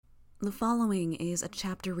The following is a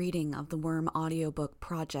chapter reading of the Worm audiobook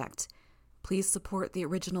project. Please support the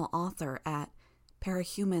original author at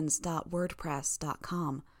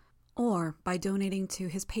parahumans.wordpress.com or by donating to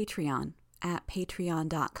his Patreon at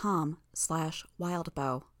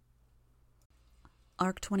patreon.com/wildbow.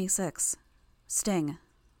 Arc 26, Sting,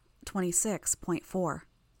 26.4.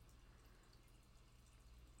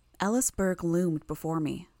 Ellisburg loomed before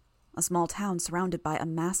me, a small town surrounded by a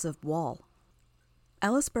massive wall.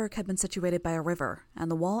 Ellisburg had been situated by a river, and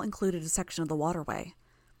the wall included a section of the waterway.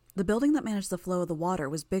 The building that managed the flow of the water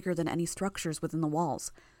was bigger than any structures within the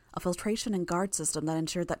walls, a filtration and guard system that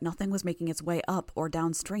ensured that nothing was making its way up or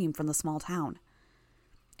downstream from the small town.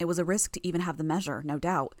 It was a risk to even have the measure, no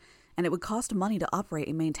doubt, and it would cost money to operate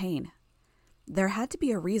and maintain. There had to be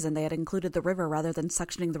a reason they had included the river rather than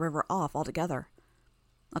sectioning the river off altogether.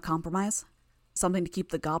 A compromise? Something to keep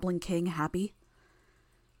the Goblin King happy?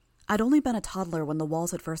 I'd only been a toddler when the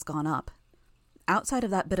walls had first gone up. Outside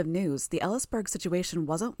of that bit of news, the Ellisburg situation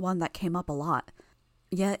wasn't one that came up a lot,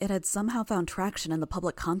 yet it had somehow found traction in the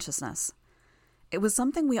public consciousness. It was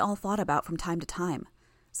something we all thought about from time to time,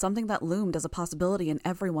 something that loomed as a possibility in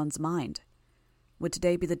everyone's mind. Would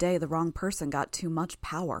today be the day the wrong person got too much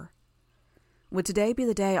power? Would today be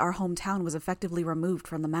the day our hometown was effectively removed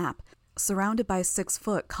from the map, surrounded by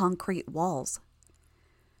 6-foot concrete walls?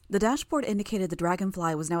 The dashboard indicated the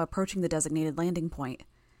Dragonfly was now approaching the designated landing point.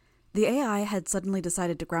 The AI had suddenly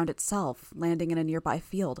decided to ground itself, landing in a nearby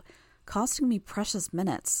field, costing me precious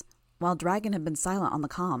minutes, while Dragon had been silent on the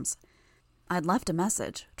comms. I'd left a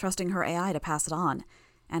message, trusting her AI to pass it on,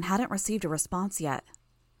 and hadn't received a response yet.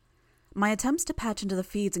 My attempts to patch into the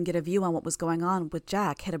feeds and get a view on what was going on with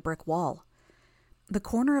Jack hit a brick wall. The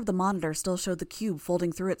corner of the monitor still showed the cube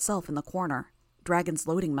folding through itself in the corner, Dragon's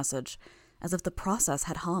loading message, as if the process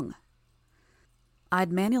had hung.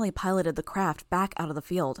 I'd manually piloted the craft back out of the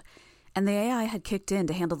field, and the AI had kicked in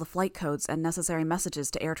to handle the flight codes and necessary messages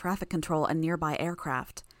to air traffic control and nearby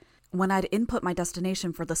aircraft. When I'd input my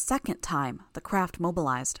destination for the second time, the craft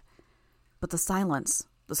mobilized. But the silence,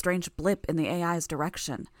 the strange blip in the AI's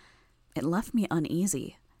direction, it left me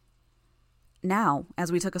uneasy. Now,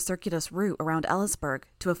 as we took a circuitous route around Ellisburg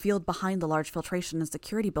to a field behind the large filtration and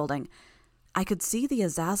security building, I could see the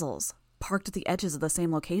Azazels parked at the edges of the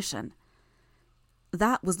same location.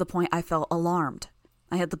 That was the point I felt alarmed.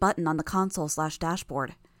 I hit the button on the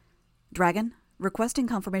console/dashboard. Dragon, requesting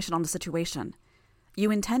confirmation on the situation.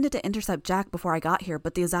 You intended to intercept Jack before I got here,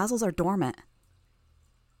 but the Azazels are dormant.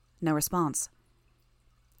 No response.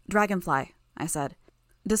 Dragonfly, I said.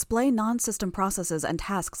 Display non-system processes and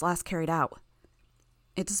tasks last carried out.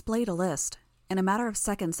 It displayed a list. In a matter of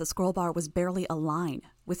seconds, the scroll bar was barely a line,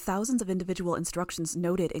 with thousands of individual instructions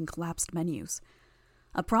noted in collapsed menus.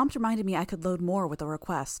 A prompt reminded me I could load more with a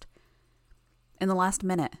request. In the last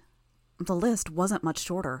minute, the list wasn't much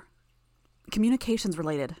shorter. Communications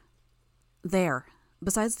related. There,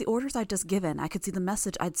 besides the orders I'd just given, I could see the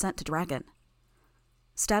message I'd sent to Dragon.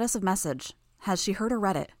 Status of message. Has she heard or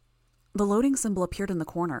read it? The loading symbol appeared in the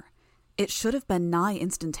corner. It should have been nigh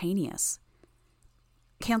instantaneous.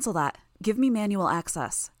 Cancel that. Give me manual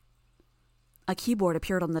access. A keyboard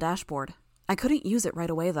appeared on the dashboard. I couldn't use it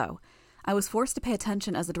right away, though. I was forced to pay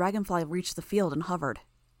attention as the Dragonfly reached the field and hovered.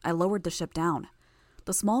 I lowered the ship down.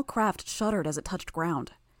 The small craft shuddered as it touched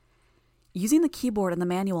ground. Using the keyboard and the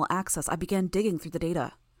manual access, I began digging through the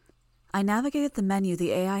data. I navigated the menu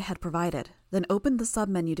the AI had provided, then opened the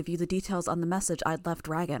submenu to view the details on the message I'd left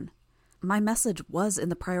Dragon. My message was in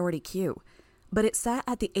the priority queue, but it sat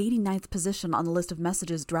at the 89th position on the list of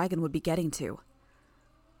messages Dragon would be getting to.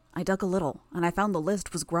 I dug a little, and I found the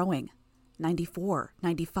list was growing. 94,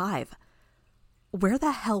 95. Where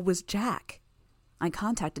the hell was Jack? I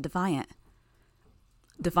contacted Defiant.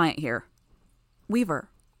 Defiant here. Weaver,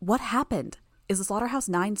 what happened? Is the Slaughterhouse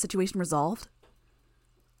 9 situation resolved?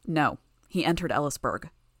 No, he entered Ellisburg.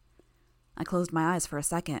 I closed my eyes for a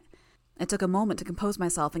second. It took a moment to compose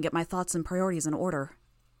myself and get my thoughts and priorities in order.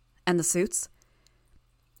 And the suits?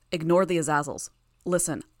 Ignore the Azazels.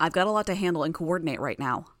 Listen, I've got a lot to handle and coordinate right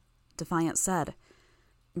now, Defiant said.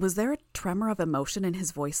 Was there a tremor of emotion in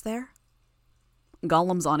his voice there?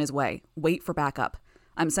 Golem's on his way. Wait for backup.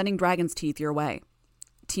 I'm sending Dragon's Teeth your way.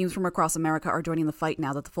 Teams from across America are joining the fight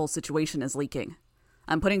now that the full situation is leaking.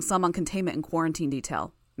 I'm putting some on containment and quarantine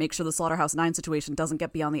detail. Make sure the Slaughterhouse 9 situation doesn't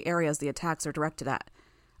get beyond the areas the attacks are directed at.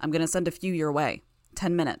 I'm going to send a few your way.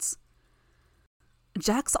 10 minutes.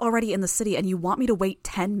 Jack's already in the city and you want me to wait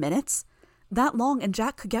 10 minutes? That long and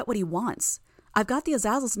Jack could get what he wants. I've got the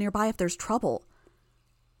Azazels nearby if there's trouble.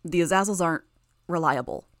 The Azazels aren't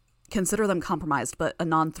reliable. Consider them compromised, but a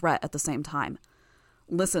non-threat at the same time.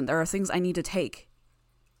 Listen, there are things I need to take.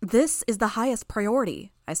 This is the highest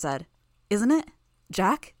priority, I said. Isn't it?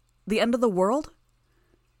 Jack? The end of the world?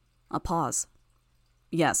 A pause.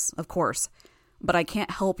 Yes, of course. But I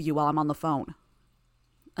can't help you while I'm on the phone.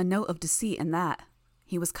 A note of deceit in that.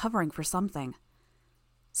 He was covering for something.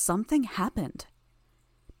 Something happened.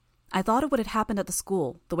 I thought of what had happened at the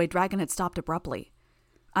school, the way Dragon had stopped abruptly.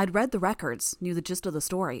 I'd read the records, knew the gist of the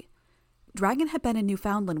story. Dragon had been in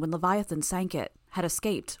Newfoundland when Leviathan sank it, had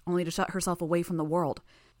escaped, only to shut herself away from the world,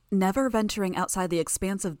 never venturing outside the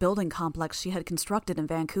expansive building complex she had constructed in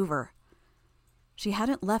Vancouver. She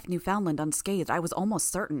hadn't left Newfoundland unscathed, I was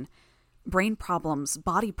almost certain. Brain problems,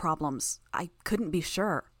 body problems, I couldn't be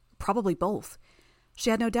sure. Probably both. She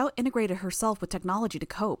had no doubt integrated herself with technology to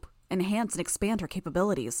cope, enhance and expand her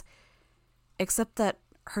capabilities. Except that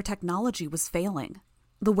her technology was failing.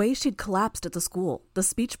 The way she'd collapsed at the school, the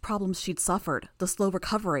speech problems she'd suffered, the slow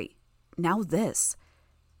recovery. Now this.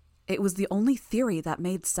 It was the only theory that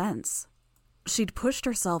made sense. She'd pushed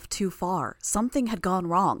herself too far, something had gone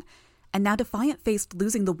wrong, and now Defiant faced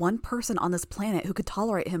losing the one person on this planet who could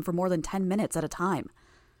tolerate him for more than 10 minutes at a time.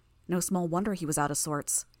 No small wonder he was out of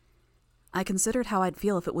sorts. I considered how I'd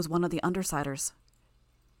feel if it was one of the Undersiders.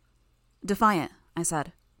 Defiant, I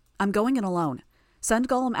said. I'm going in alone. Send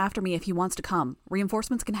Gollum after me if he wants to come.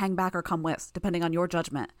 Reinforcements can hang back or come with, depending on your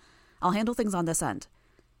judgment. I'll handle things on this end.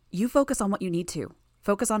 You focus on what you need to.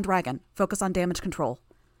 Focus on Dragon. Focus on damage control.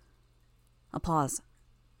 A pause.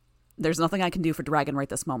 There's nothing I can do for Dragon right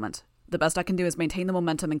this moment. The best I can do is maintain the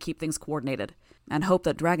momentum and keep things coordinated, and hope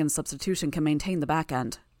that Dragon's substitution can maintain the back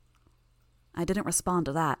end. I didn't respond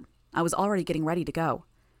to that. I was already getting ready to go.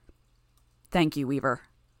 Thank you, Weaver.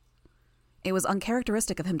 It was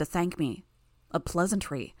uncharacteristic of him to thank me. A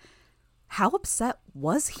pleasantry. How upset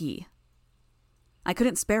was he? I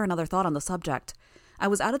couldn't spare another thought on the subject. I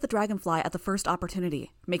was out of the Dragonfly at the first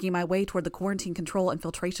opportunity, making my way toward the quarantine control and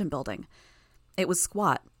filtration building. It was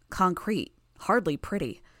squat, concrete, hardly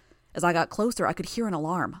pretty. As I got closer, I could hear an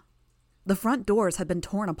alarm. The front doors had been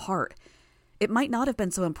torn apart. It might not have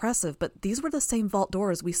been so impressive, but these were the same vault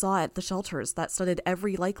doors we saw at the shelters that studied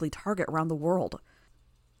every likely target around the world.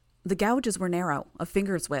 The gouges were narrow, a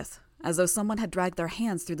finger's width, as though someone had dragged their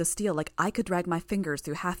hands through the steel like I could drag my fingers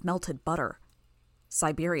through half-melted butter.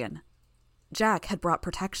 Siberian. Jack had brought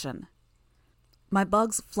protection. My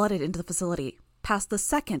bugs flooded into the facility, past the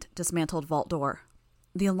second dismantled vault door.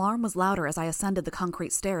 The alarm was louder as I ascended the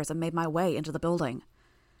concrete stairs and made my way into the building.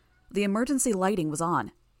 The emergency lighting was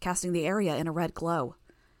on, casting the area in a red glow.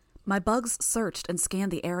 My bugs searched and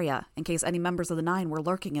scanned the area in case any members of the Nine were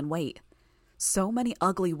lurking in wait. So many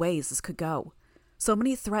ugly ways this could go. So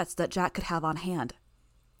many threats that Jack could have on hand.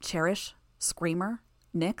 Cherish, Screamer,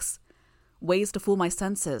 Nyx. Ways to fool my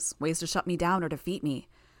senses, ways to shut me down or defeat me.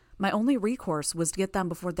 My only recourse was to get them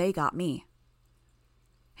before they got me.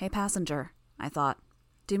 Hey, passenger, I thought.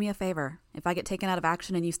 Do me a favor. If I get taken out of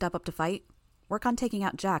action and you step up to fight, work on taking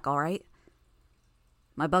out Jack, all right?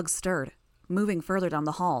 My bugs stirred, moving further down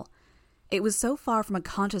the hall. It was so far from a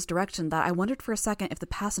conscious direction that I wondered for a second if the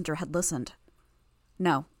passenger had listened.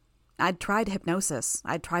 No. I'd tried hypnosis.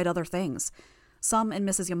 I'd tried other things. Some in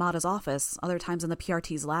Mrs. Yamada's office, other times in the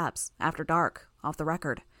PRT's labs, after dark, off the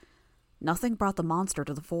record. Nothing brought the monster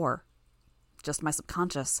to the fore. Just my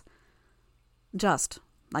subconscious. Just,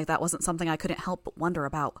 like that wasn't something I couldn't help but wonder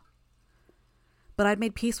about. But I'd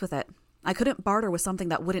made peace with it. I couldn't barter with something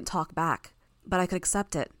that wouldn't talk back, but I could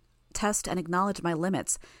accept it, test and acknowledge my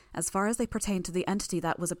limits as far as they pertained to the entity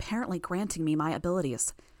that was apparently granting me my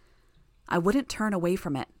abilities. I wouldn't turn away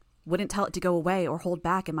from it, wouldn't tell it to go away or hold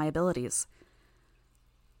back in my abilities.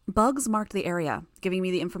 Bugs marked the area, giving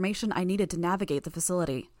me the information I needed to navigate the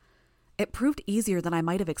facility. It proved easier than I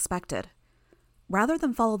might have expected. Rather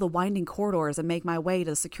than follow the winding corridors and make my way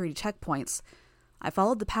to the security checkpoints, I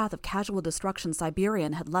followed the path of casual destruction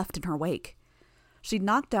Siberian had left in her wake. She'd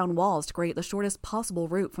knocked down walls to create the shortest possible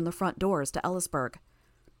route from the front doors to Ellisburg.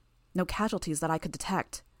 No casualties that I could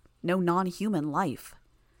detect. No non-human life.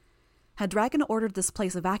 Had Dragon ordered this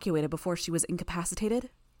place evacuated before she was incapacitated?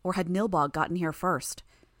 Or had Nilbog gotten here first?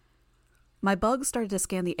 My bugs started to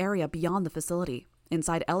scan the area beyond the facility,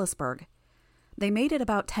 inside Ellisburg. They made it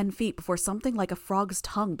about 10 feet before something like a frog's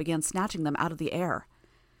tongue began snatching them out of the air.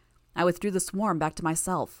 I withdrew the swarm back to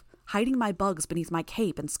myself, hiding my bugs beneath my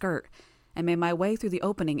cape and skirt, and made my way through the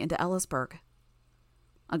opening into Ellisburg.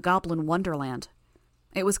 A goblin wonderland.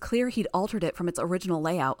 It was clear he'd altered it from its original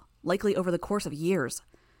layout, likely over the course of years.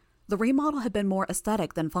 The remodel had been more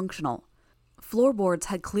aesthetic than functional. Floorboards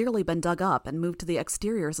had clearly been dug up and moved to the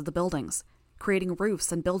exteriors of the buildings, creating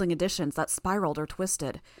roofs and building additions that spiraled or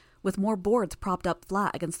twisted, with more boards propped up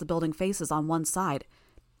flat against the building faces on one side,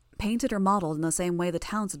 painted or modeled in the same way the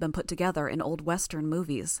towns had been put together in old Western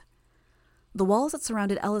movies. The walls that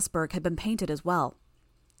surrounded Ellisburg had been painted as well.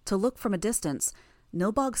 To look from a distance,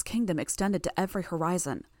 Nilbog's kingdom extended to every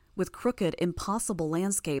horizon, with crooked, impossible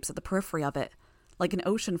landscapes at the periphery of it, like an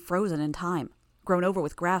ocean frozen in time, grown over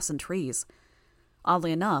with grass and trees.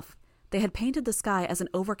 Oddly enough, they had painted the sky as an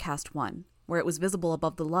overcast one, where it was visible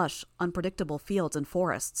above the lush, unpredictable fields and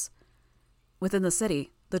forests. Within the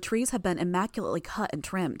city, the trees had been immaculately cut and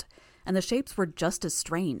trimmed, and the shapes were just as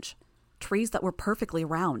strange. Trees that were perfectly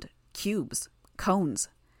round, cubes, cones.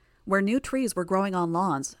 Where new trees were growing on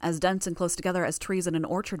lawns, as dense and close together as trees in an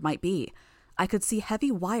orchard might be, I could see heavy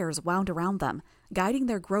wires wound around them, guiding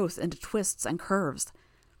their growth into twists and curves.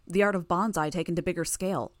 The art of bonsai taken to bigger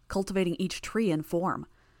scale, cultivating each tree in form.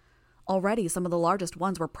 Already some of the largest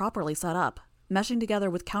ones were properly set up, meshing together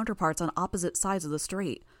with counterparts on opposite sides of the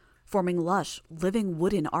street, forming lush, living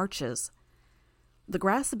wooden arches. The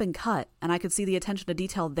grass had been cut, and I could see the attention to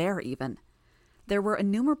detail there even. There were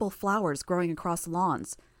innumerable flowers growing across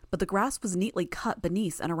lawns, but the grass was neatly cut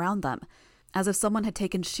beneath and around them, as if someone had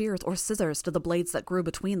taken shears or scissors to the blades that grew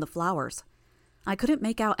between the flowers. I couldn't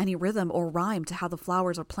make out any rhythm or rhyme to how the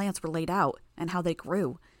flowers or plants were laid out and how they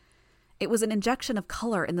grew. It was an injection of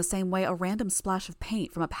color in the same way a random splash of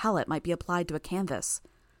paint from a palette might be applied to a canvas.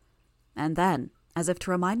 And then, as if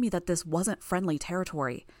to remind me that this wasn't friendly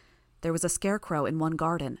territory, there was a scarecrow in one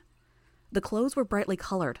garden. The clothes were brightly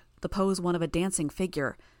colored, the pose one of a dancing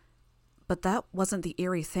figure, but that wasn't the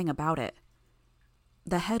eerie thing about it.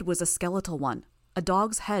 The head was a skeletal one, a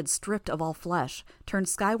dog's head stripped of all flesh, turned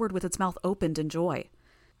skyward with its mouth opened in joy.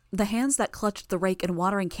 The hands that clutched the rake and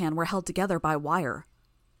watering can were held together by wire.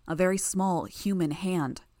 A very small human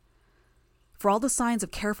hand. For all the signs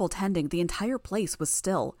of careful tending, the entire place was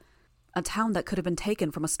still. A town that could have been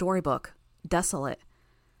taken from a storybook, desolate.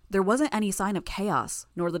 There wasn't any sign of chaos,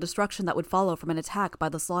 nor the destruction that would follow from an attack by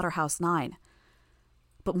the Slaughterhouse Nine.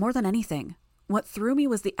 But more than anything, what threw me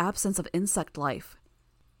was the absence of insect life.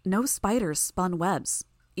 No spiders spun webs.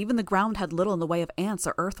 Even the ground had little in the way of ants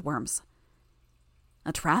or earthworms.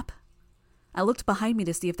 A trap? I looked behind me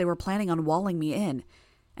to see if they were planning on walling me in,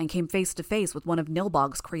 and came face to face with one of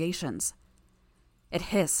Nilbog's creations. It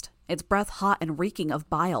hissed, its breath hot and reeking of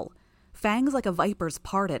bile, fangs like a viper's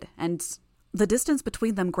parted, and the distance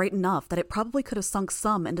between them great enough that it probably could have sunk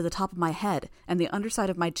some into the top of my head and the underside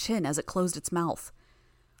of my chin as it closed its mouth.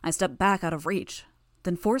 I stepped back out of reach,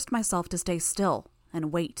 then forced myself to stay still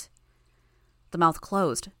and wait. The mouth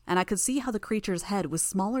closed, and I could see how the creature's head was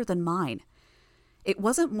smaller than mine. It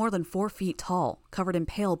wasn't more than 4 feet tall, covered in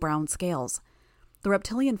pale brown scales. The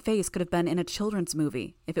reptilian face could have been in a children's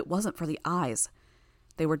movie if it wasn't for the eyes.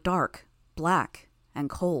 They were dark, black, and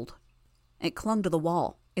cold. It clung to the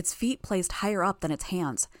wall, its feet placed higher up than its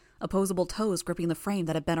hands, opposable toes gripping the frame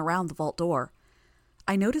that had been around the vault door.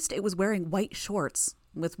 I noticed it was wearing white shorts,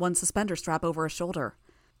 with one suspender strap over a shoulder.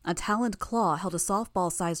 A taloned claw held a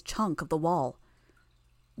softball-sized chunk of the wall.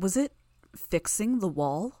 Was it fixing the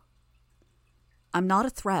wall? I'm not a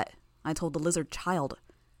threat, I told the lizard child.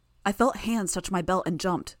 I felt hands touch my belt and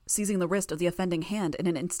jumped, seizing the wrist of the offending hand in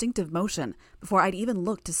an instinctive motion before I'd even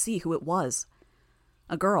looked to see who it was.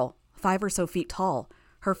 A girl, 5 or so feet tall,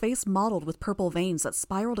 her face mottled with purple veins that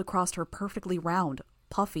spiraled across her perfectly round,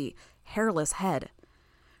 puffy, hairless head.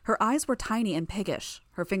 Her eyes were tiny and piggish,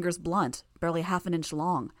 her fingers blunt, barely half an inch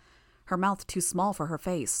long, her mouth too small for her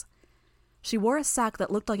face. She wore a sack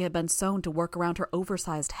that looked like it had been sewn to work around her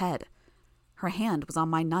oversized head. Her hand was on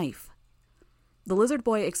my knife. The lizard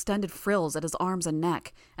boy extended frills at his arms and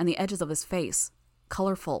neck and the edges of his face,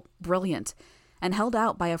 colorful, brilliant, and held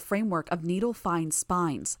out by a framework of needle-fine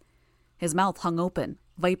spines. His mouth hung open,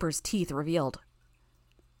 viper's teeth revealed.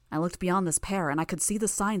 I looked beyond this pair, and I could see the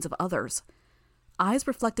signs of others. Eyes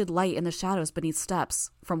reflected light in the shadows beneath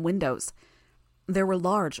steps, from windows. There were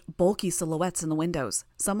large, bulky silhouettes in the windows,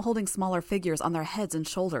 some holding smaller figures on their heads and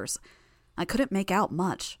shoulders. I couldn't make out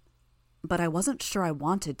much, but I wasn't sure I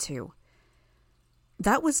wanted to.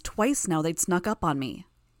 That was twice now they'd snuck up on me.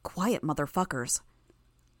 Quiet motherfuckers.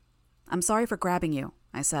 I'm sorry for grabbing you,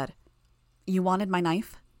 I said. You wanted my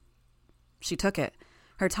knife? She took it,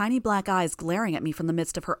 her tiny black eyes glaring at me from the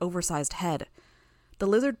midst of her oversized head. The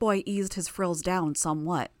lizard boy eased his frills down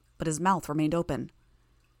somewhat, but his mouth remained open.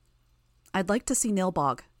 I'd like to see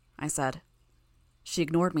Nilbog, I said. She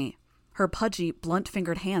ignored me, her pudgy,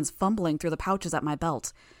 blunt-fingered hands fumbling through the pouches at my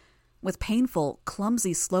belt. With painful,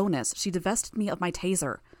 clumsy slowness, she divested me of my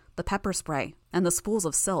taser, the pepper spray, and the spools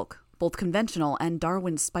of silk, both conventional and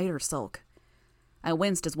Darwin's spider silk. I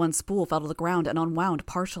winced as one spool fell to the ground and unwound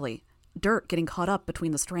partially, dirt getting caught up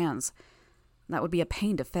between the strands. That would be a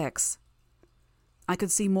pain to fix. I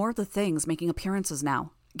could see more of the things making appearances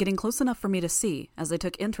now, getting close enough for me to see as they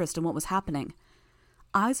took interest in what was happening.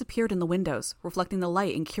 Eyes appeared in the windows, reflecting the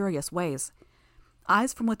light in curious ways.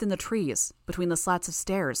 Eyes from within the trees, between the slats of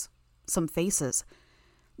stairs. Some faces.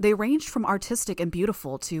 They ranged from artistic and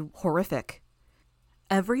beautiful to horrific.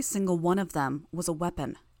 Every single one of them was a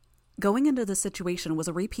weapon. Going into this situation was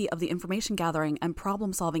a repeat of the information gathering and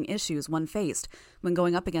problem-solving issues one faced when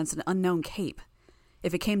going up against an unknown cape.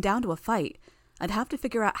 If it came down to a fight, I'd have to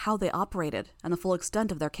figure out how they operated and the full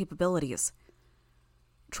extent of their capabilities.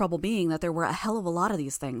 Trouble being that there were a hell of a lot of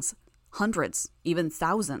these things. Hundreds, even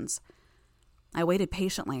thousands. I waited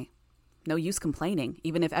patiently. No use complaining,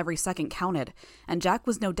 even if every second counted, and Jack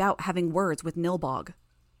was no doubt having words with Nilbog.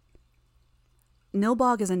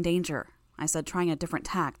 Nilbog is in danger, I said, trying a different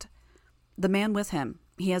tact. The man with him,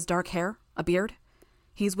 he has dark hair, a beard.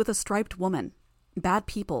 He's with a striped woman. Bad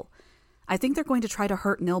people. I think they're going to try to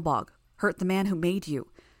hurt Nilbog, hurt the man who made you,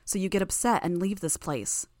 so you get upset and leave this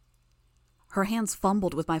place. Her hands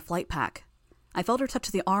fumbled with my flight pack. I felt her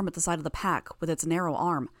touch the arm at the side of the pack with its narrow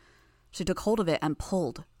arm. She took hold of it and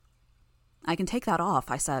pulled. I can take that off,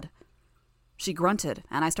 I said. She grunted,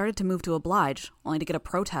 and I started to move to oblige, only to get a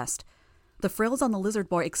protest. The frills on the lizard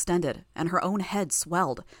boy extended, and her own head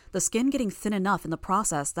swelled, the skin getting thin enough in the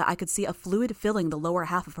process that I could see a fluid filling the lower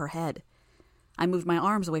half of her head. I moved my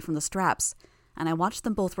arms away from the straps, and I watched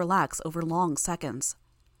them both relax over long seconds.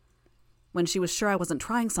 When she was sure I wasn't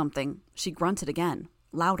trying something, she grunted again,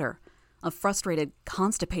 louder, a frustrated,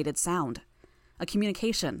 constipated sound. A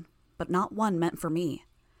communication, but not one meant for me.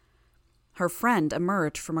 Her friend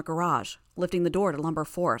emerged from a garage, lifting the door to lumber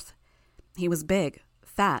forth. He was big,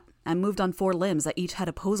 fat, and moved on 4 limbs that each had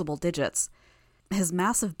opposable digits. His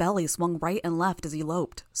massive belly swung right and left as he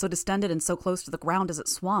loped, so distended and so close to the ground as it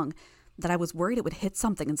swung that I was worried it would hit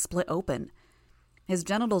something and split open. His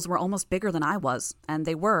genitals were almost bigger than I was, and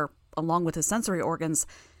they were, along with his sensory organs,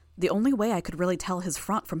 the only way I could really tell his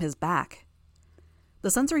front from his back.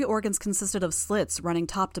 The sensory organs consisted of slits running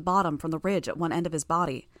top to bottom from the ridge at one end of his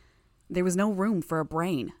body. There was no room for a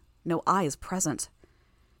brain, no eyes present.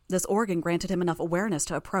 This organ granted him enough awareness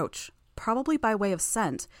to approach, probably by way of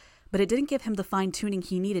scent, but it didn't give him the fine-tuning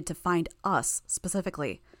he needed to find us,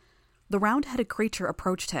 specifically. The round-headed creature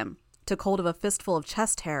approached him, took hold of a fistful of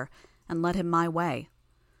chest hair, and led him my way.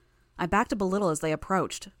 I backed up a little as they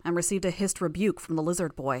approached, and received a hissed rebuke from the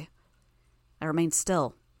lizard boy. I remained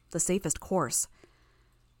still, the safest course.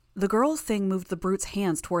 The girl thing moved the brute's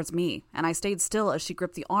hands towards me, and I stayed still as she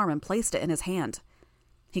gripped the arm and placed it in his hand.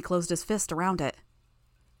 He closed his fist around it.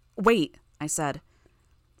 "Wait," I said.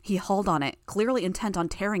 He hauled on it, clearly intent on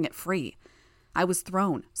tearing it free. I was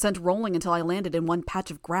thrown, sent rolling until I landed in one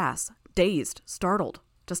patch of grass, dazed, startled,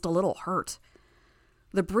 just a little hurt.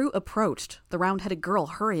 The brute approached, the round-headed girl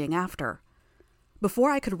hurrying after.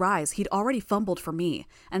 Before I could rise, he'd already fumbled for me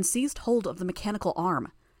and seized hold of the mechanical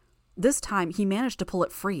arm. This time, he managed to pull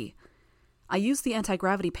it free. I used the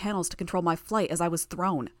anti-gravity panels to control my flight as I was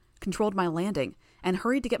thrown, controlled my landing, and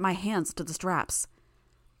hurried to get my hands to the straps.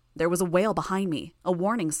 There was a wail behind me, a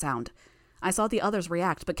warning sound. I saw the others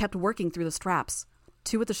react, but kept working through the straps.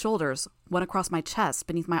 2 at the shoulders, 1 across my chest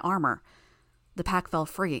beneath my armor. The pack fell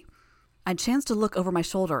free. I chanced to look over my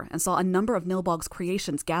shoulder and saw a number of Nilbog's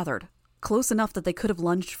creations gathered, close enough that they could have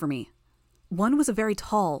lunged for me. One was a very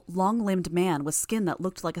tall, long-limbed man with skin that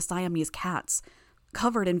looked like a Siamese cat's,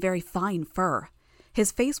 covered in very fine fur.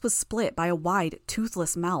 His face was split by a wide,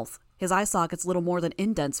 toothless mouth, his eye sockets little more than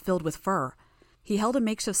indents filled with fur. He held a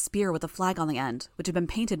makeshift spear with a flag on the end, which had been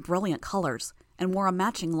painted brilliant colors, and wore a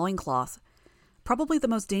matching loincloth. Probably the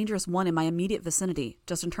most dangerous one in my immediate vicinity,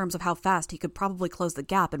 just in terms of how fast he could probably close the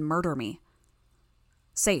gap and murder me.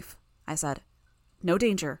 "Safe," I said. "No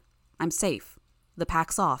danger. I'm safe. The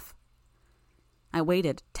pack's off." I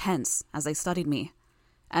waited, tense, as they studied me.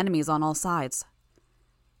 Enemies on all sides.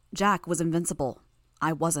 Jack was invincible.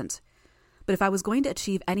 I wasn't. But if I was going to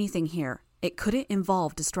achieve anything here, it couldn't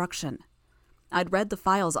involve destruction. I'd read the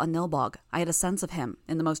files on Nilbog. I had a sense of him,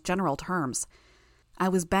 in the most general terms. I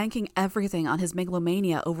was banking everything on his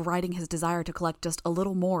megalomania overriding his desire to collect just a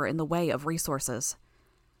little more in the way of resources.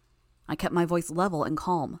 I kept my voice level and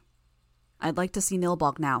calm. I'd like to see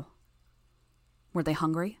Nilbog now. Were they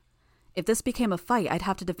hungry? If this became a fight, I'd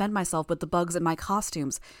have to defend myself with the bugs in my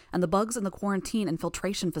costumes and the bugs in the quarantine and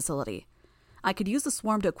filtration facility. I could use the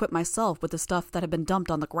swarm to equip myself with the stuff that had been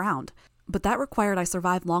dumped on the ground, but that required I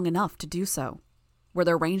survive long enough to do so. Were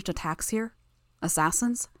there ranged attacks here?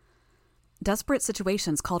 Assassins? Desperate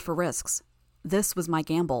situations called for risks. This was my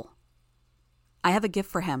gamble. "I have a gift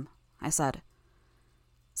for him," I said.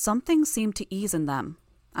 Something seemed to ease in them.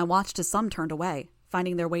 I watched as some turned away,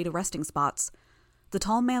 finding their way to resting spots. The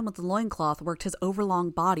tall man with the loincloth worked his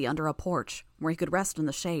overlong body under a porch, where he could rest in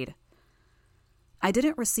the shade. I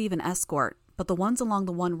didn't receive an escort, but the ones along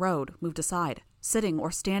the one road moved aside, sitting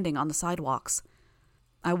or standing on the sidewalks.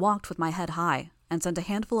 I walked with my head high and sent a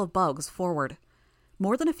handful of bugs forward.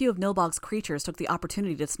 More than a few of Nilbog's creatures took the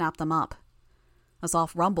opportunity to snap them up. A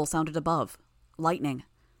soft rumble sounded above. Lightning.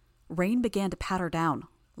 Rain began to patter down.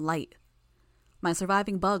 Light. My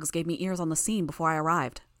surviving bugs gave me ears on the scene before I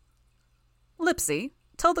arrived. "Lipsy,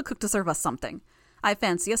 tell the cook to serve us something. I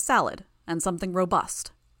fancy a salad, and something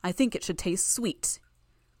robust. I think it should taste sweet."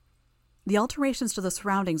 The alterations to the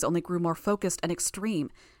surroundings only grew more focused and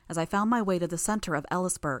extreme as I found my way to the center of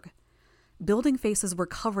Ellisburg. Building faces were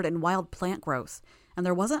covered in wild plant growth, and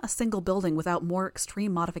there wasn't a single building without more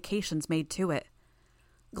extreme modifications made to it.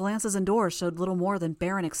 Glances indoors showed little more than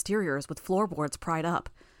barren exteriors with floorboards pried up,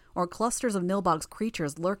 or clusters of Nilbog's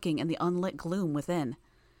creatures lurking in the unlit gloom within.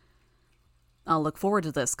 "I'll look forward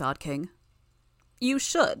to this, God King." You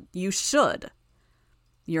should.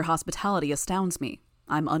 "Your hospitality astounds me.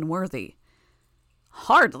 I'm unworthy."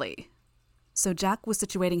 "Hardly." So Jack was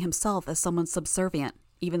situating himself as someone subservient,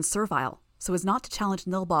 even servile, so as not to challenge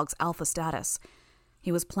Nilbog's alpha status.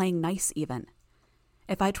 He was playing nice even.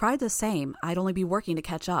 If I tried the same, I'd only be working to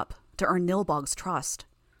catch up, to earn Nilbog's trust.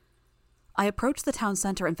 I approached the town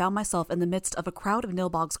center and found myself in the midst of a crowd of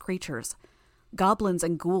Nilbog's creatures. Goblins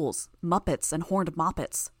and ghouls, muppets and horned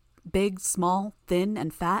moppets. Big, small, thin,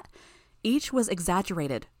 and fat. Each was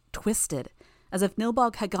exaggerated, twisted, as if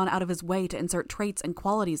Nilbog had gone out of his way to insert traits and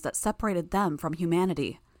qualities that separated them from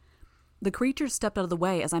humanity. The creatures stepped out of the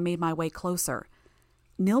way as I made my way closer.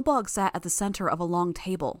 Nilbog sat at the center of a long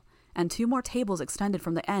table, and two more tables extended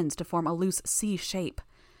from the ends to form a loose C shape.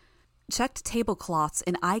 Checked tablecloths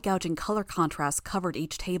in eye-gouging color contrast covered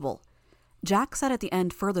each table. Jack sat at the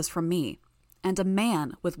end furthest from me, and a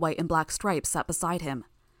man with white and black stripes sat beside him.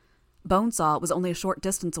 Bonesaw was only a short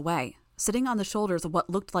distance away, sitting on the shoulders of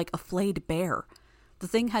what looked like a flayed bear. The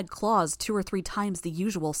thing had claws 2 or 3 times the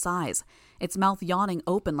usual size, its mouth yawning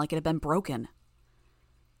open like it had been broken.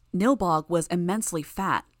 Nilbog was immensely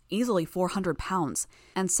fat, easily 400 pounds,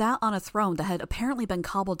 and sat on a throne that had apparently been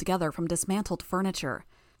cobbled together from dismantled furniture.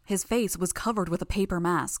 His face was covered with a paper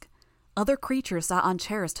mask. Other creatures sat on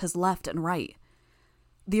chairs to his left and right.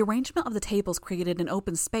 The arrangement of the tables created an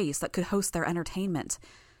open space that could host their entertainment.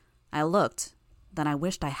 I looked, then I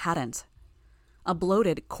wished I hadn't. A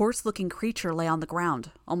bloated, coarse-looking creature lay on the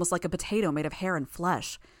ground, almost like a potato made of hair and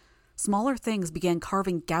flesh. Smaller things began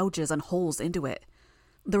carving gouges and holes into it.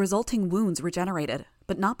 The resulting wounds regenerated,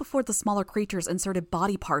 but not before the smaller creatures inserted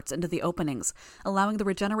body parts into the openings, allowing the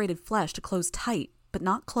regenerated flesh to close tight, but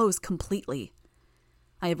not close completely.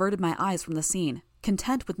 I averted my eyes from the scene,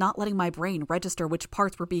 content with not letting my brain register which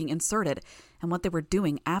parts were being inserted and what they were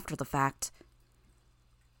doing after the fact.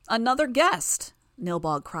 "Another guest!"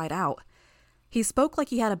 Nilbog cried out. He spoke like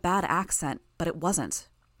he had a bad accent, but it wasn't.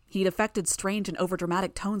 He'd affected strange and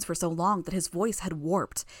overdramatic tones for so long that his voice had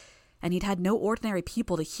warped, and he'd had no ordinary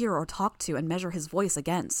people to hear or talk to and measure his voice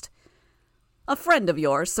against. "A friend of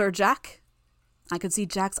yours, Sir Jack?" I could see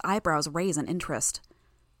Jack's eyebrows raise in interest.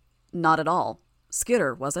 "Not at all.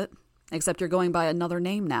 Skitter, was it? Except you're going by another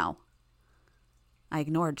name now." I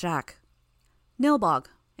ignored Jack. "Nilbog.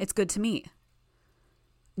 It's good to meet."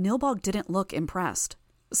 Nilbog didn't look impressed.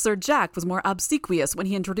 Sir Jack was more obsequious when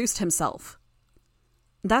he introduced himself.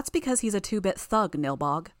 "That's because he's a 2-bit thug,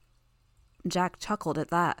 Nilbog." Jack chuckled at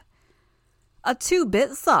that. "A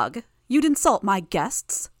 2-bit thug? You'd insult my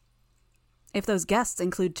guests?" "If those guests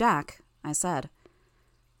include Jack," I said.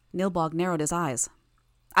 Nilbog narrowed his eyes.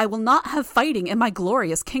 "I will not have fighting in my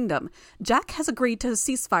glorious kingdom. Jack has agreed to a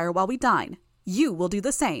ceasefire while we dine. You will do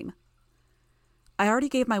the same." "I already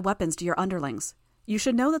gave my weapons to your underlings. You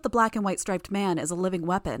should know that the black and white striped man is a living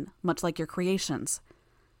weapon, much like your creations."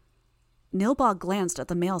 Nilbog glanced at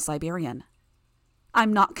the male Siberian.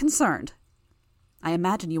 "I'm not concerned." "I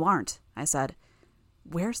imagine you aren't," I said.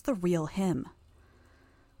 "Where's the real him?"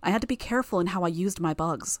 I had to be careful in how I used my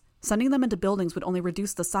bugs. Sending them into buildings would only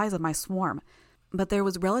reduce the size of my swarm, but there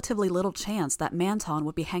was relatively little chance that Manton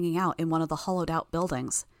would be hanging out in one of the hollowed-out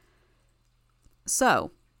buildings.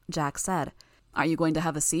 "So," Jack said, "are you going to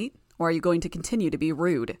have a seat, or are you going to continue to be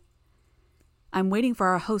rude?" "I'm waiting for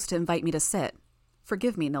our host to invite me to sit.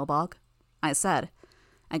 Forgive me, Nilbog," I said.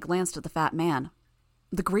 I glanced at the fat man.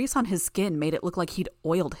 The grease on his skin made it look like he'd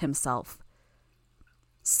oiled himself.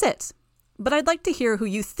 "Sit. But I'd like to hear who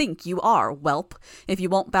you think you are, whelp, if you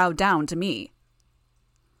won't bow down to me."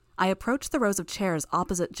 I approached the rows of chairs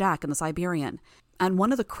opposite Jack and the Siberian, and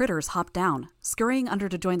one of the critters hopped down, scurrying under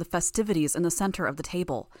to join the festivities in the center of the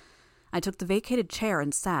table. I took the vacated chair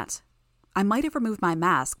and sat. I might have removed my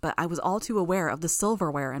mask, but I was all too aware of the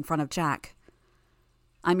silverware in front of Jack.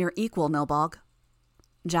 I'm your equal, Nilbog.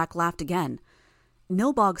 Jack laughed again.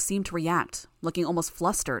 Nilbog seemed to react, looking almost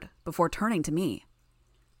flustered, before turning to me.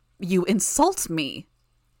 You insult me!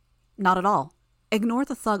 Not at all. Ignore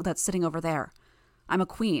the thug that's sitting over there. I'm a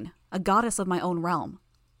queen, a goddess of my own realm.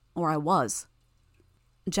 Or I was.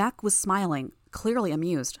 Jack was smiling, clearly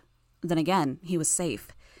amused. Then again, he was safe.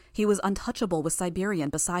 He was untouchable with Siberian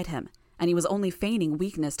beside him, and he was only feigning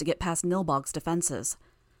weakness to get past Nilbog's defenses.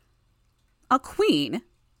 A queen?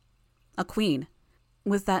 A queen.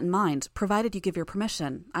 With that in mind, provided you give your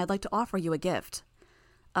permission, I'd like to offer you a gift.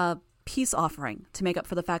 A peace offering to make up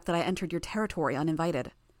for the fact that I entered your territory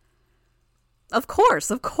uninvited. Of course,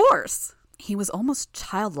 of course! He was almost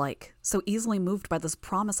childlike, so easily moved by this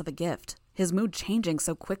promise of a gift, his mood changing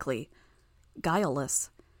so quickly. Guileless.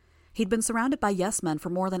 He'd been surrounded by yes-men for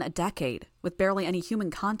more than a decade, with barely any human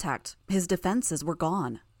contact. His defenses were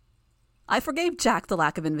gone. I forgave Jack the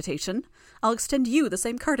lack of invitation. I'll extend you the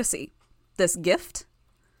same courtesy. This gift?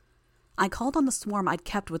 I called on the swarm I'd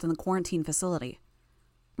kept within the quarantine facility.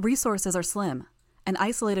 Resources are slim. An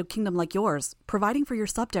isolated kingdom like yours, providing for your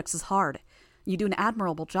subjects is hard. You do an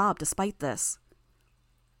admirable job despite this.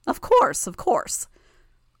 Of course, of course.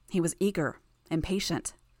 He was eager,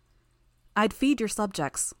 impatient. I'd feed your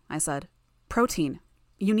subjects, I said. Protein.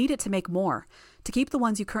 You need it to make more, to keep the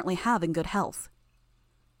ones you currently have in good health.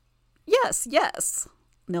 Yes, yes,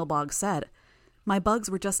 Nilbog said. My bugs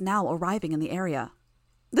were just now arriving in the area.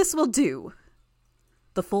 This will do.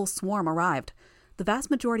 The full swarm arrived, the vast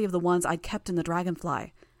majority of the ones I'd kept in the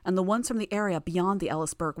Dragonfly, and the ones from the area beyond the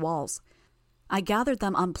Ellisburg walls. I gathered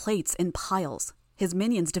them on plates in piles. His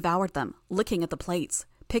minions devoured them, licking at the plates,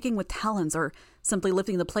 picking with talons or simply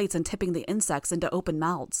lifting the plates and tipping the insects into open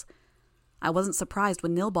mouths. I wasn't surprised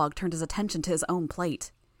when Nilbog turned his attention to his own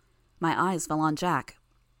plate. My eyes fell on Jack.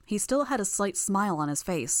 He still had a slight smile on his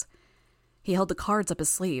face. He held the cards up his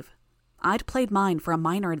sleeve. I'd played mine for a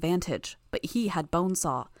minor advantage, but he had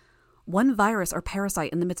Bonesaw. One virus or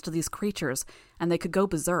parasite in the midst of these creatures, and they could go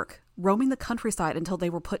berserk, roaming the countryside until they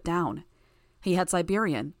were put down. He had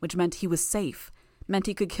Siberian, which meant he was safe, meant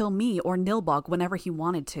he could kill me or Nilbog whenever he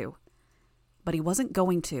wanted to. But he wasn't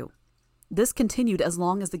going to. This continued as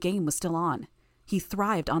long as the game was still on. He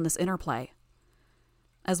thrived on this interplay.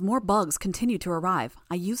 As more bugs continued to arrive,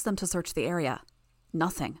 I used them to search the area.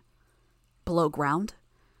 Nothing. Below ground?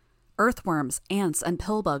 Earthworms, ants, and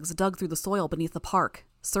pillbugs dug through the soil beneath the park,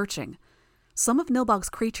 searching. Some of Nilbog's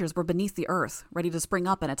creatures were beneath the earth, ready to spring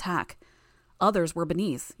up and attack. Others were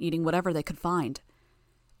beneath, eating whatever they could find.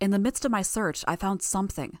 In the midst of my search, I found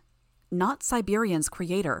something. Not Siberian's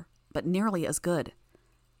creator, but nearly as good.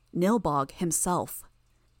 Nilbog himself.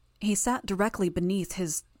 He sat directly beneath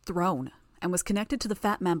his throne, and was connected to the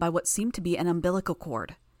fat man by what seemed to be an umbilical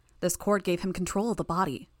cord. This cord gave him control of the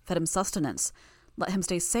body, fed him sustenance, let him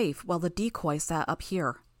stay safe while the decoy sat up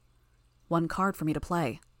here. One card for me to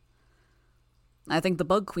play. I think the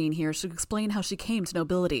Bug Queen here should explain how she came to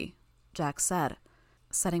nobility, Jack said,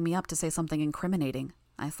 setting me up to say something incriminating,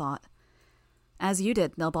 I thought. As you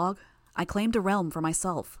did, Nilbog. I claimed a realm for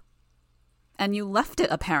myself. And you left it,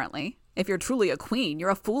 apparently. If you're truly a queen, you're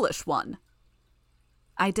a foolish one.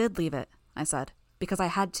 I did leave it, I said, because I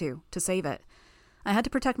had to save it. I had to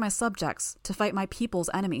protect my subjects, to fight my people's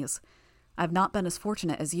enemies. I've not been as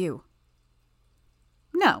fortunate as you.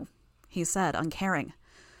 No, he said, uncaring.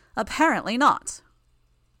 Apparently not.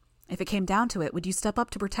 If it came down to it, would you step up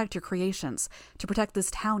to protect your creations, to protect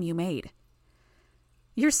this town you made?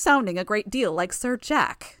 You're sounding a great deal like Sir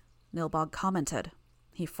Jack, Nilbog commented.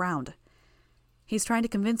 He frowned. He's trying to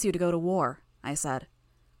convince you to go to war, I said.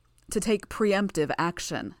 To take preemptive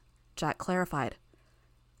action, Jack clarified.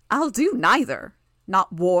 I'll do neither.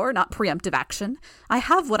 Not war, not preemptive action. I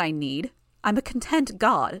have what I need. I'm a content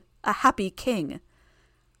god, a happy king.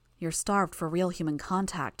 You're starved for real human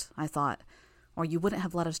contact, I thought, or you wouldn't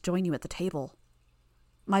have let us join you at the table.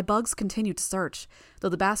 My bugs continued to search, though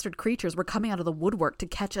the bastard creatures were coming out of the woodwork to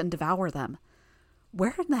catch and devour them.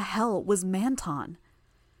 Where in the hell was Manton?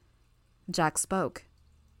 Jack spoke.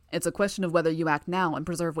 It's a question of whether you act now and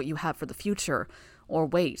preserve what you have for the future, or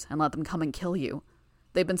wait and let them come and kill you.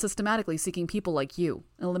 They've been systematically seeking people like you,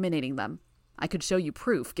 eliminating them. I could show you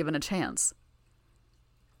proof, given a chance.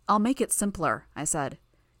 I'll make it simpler, I said.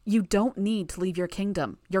 You don't need to leave your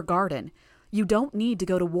kingdom, your garden. You don't need to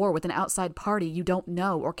go to war with an outside party you don't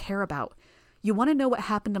know or care about. You want to know what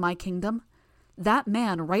happened to my kingdom? That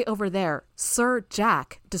man right over there, Sir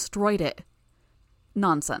Jack, destroyed it.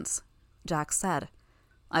 Nonsense, Jack said.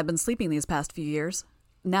 I've been sleeping these past few years.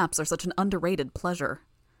 Naps are such an underrated pleasure.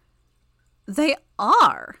 They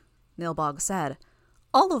are, Nilbog said.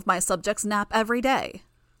 "All of my subjects nap every day."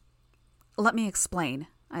 "Let me explain,"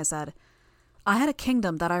 I said. "I had a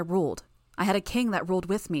kingdom that I ruled. I had a king that ruled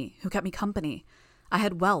with me, who kept me company. I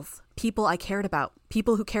had wealth, people I cared about,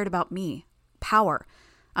 people who cared about me, power.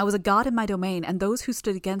 I was a god in my domain, and those who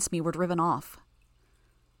stood against me were driven off."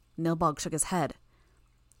 Nilbog shook his head.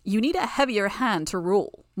 "You need a heavier hand to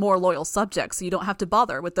rule, more loyal subjects so you don't have to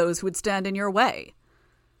bother with those who would stand in your way."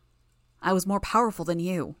 "I was more powerful than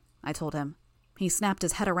you," I told him. He snapped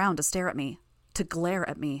his head around to stare at me, to glare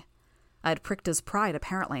at me. I had pricked his pride,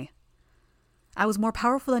 apparently. "I was more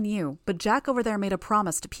powerful than you, but Jack over there made a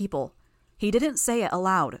promise to people. He didn't say it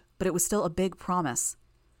aloud, but it was still a big promise."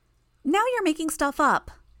 "Now you're making stuff up,"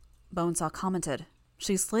 Bonesaw commented.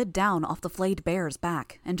 She slid down off the flayed bear's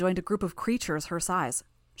back and joined a group of creatures her size.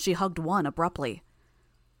 She hugged one abruptly.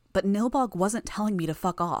 But Nilbog wasn't telling me to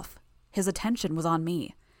fuck off. His attention was on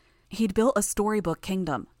me. He'd built a storybook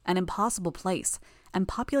kingdom, an impossible place, and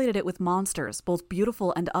populated it with monsters, both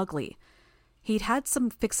beautiful and ugly. He'd had some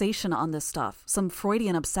fixation on this stuff, some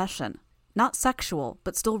Freudian obsession. Not sexual,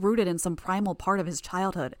 but still rooted in some primal part of his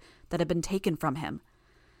childhood that had been taken from him.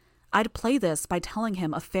 I'd play this by telling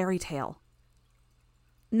him a fairy tale.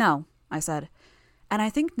 "No," I said, and I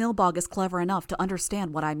think Nilbog is clever enough to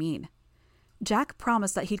understand what I mean. Jack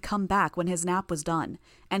promised that he'd come back when his nap was done,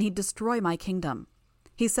 and he'd destroy my kingdom.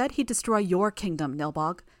 He said he'd destroy your kingdom,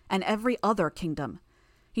 Nilbog, and every other kingdom.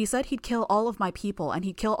 He said he'd kill all of my people, and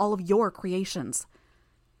he'd kill all of your creations.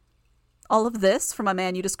 "All of this from a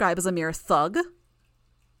man you describe as a mere thug?"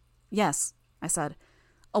 "Yes," I said.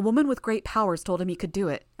 "A woman with great powers told him he could do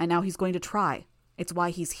it, and now he's going to try. It's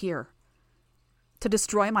why he's here." "To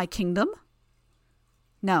destroy my kingdom?"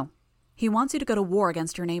 "No. He wants you to go to war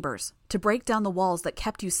against your neighbors, to break down the walls that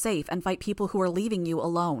kept you safe and fight people who are leaving you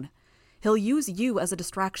alone. He'll use you as a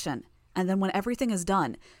distraction, and then when everything is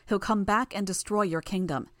done, he'll come back and destroy your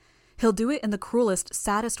kingdom. He'll do it in the cruelest,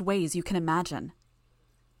 saddest ways you can imagine."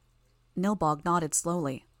 Nilbog nodded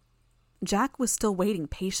slowly. Jack was still waiting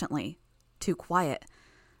patiently. Too quiet.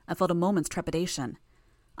 I felt a moment's trepidation.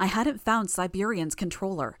 I hadn't found Siberian's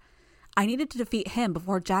controller. I needed to defeat him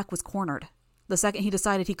before Jack was cornered. The second he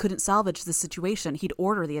decided he couldn't salvage the situation, he'd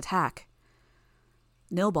order the attack.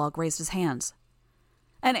 Nilbog raised his hands.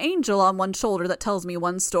 "An angel on one shoulder that tells me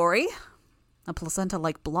one story." A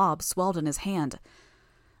placenta-like blob swelled in his hand.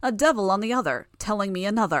 "A devil on the other, telling me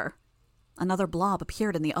another." Another blob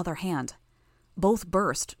appeared in the other hand. Both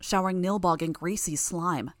burst, showering Nilbog in greasy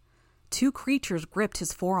slime. Two creatures gripped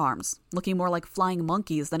his forearms, looking more like flying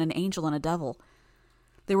monkeys than an angel and a devil.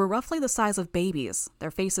 They were roughly the size of babies,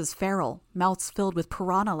 their faces feral, mouths filled with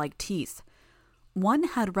piranha-like teeth. One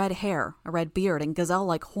had red hair, a red beard, and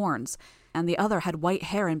gazelle-like horns, and the other had white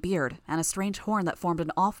hair and beard, and a strange horn that formed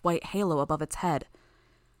an off-white halo above its head.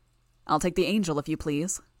 "I'll take the angel, if you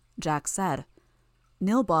please," Jack said.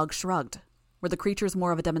 Nilbog shrugged. Were the creatures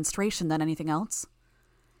more of a demonstration than anything else?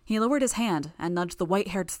 He lowered his hand and nudged the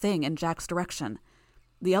white-haired thing in Jack's direction.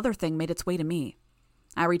 The other thing made its way to me.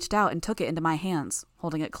 I reached out and took it into my hands,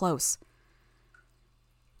 holding it close.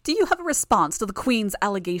 "Do you have a response to the Queen's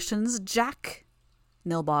allegations, Jack?"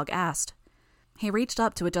 Nilbog asked. He reached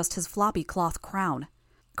up to adjust his floppy cloth crown.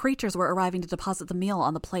 Creatures were arriving to deposit the meal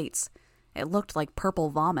on the plates. It looked like purple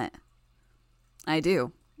vomit. "I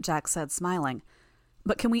do," Jack said, smiling.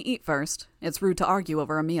 "But can we eat first? It's rude to argue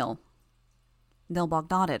over a meal." Nilbog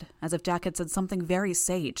nodded, as if Jack had said something very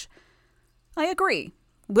sage. "I agree.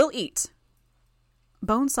 We'll eat."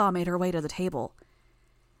 Bonesaw made her way to the table.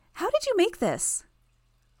 "How did you make this?"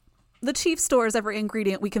 "The chief stores every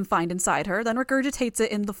ingredient we can find inside her, then regurgitates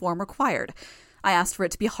it in the form required. I asked for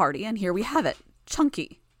it to be hearty, and here we have it.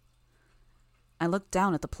 Chunky." I looked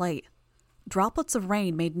down at the plate. Droplets of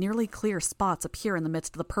rain made nearly clear spots appear in the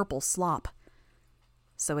midst of the purple slop.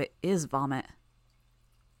 So it is vomit.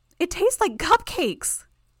 "It tastes like cupcakes,"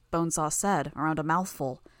 Bonesaw said, around a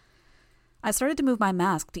mouthful. I started to move my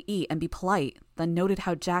mask to eat and be polite, then noted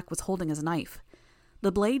how Jack was holding his knife.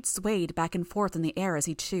 The blade swayed back and forth in the air as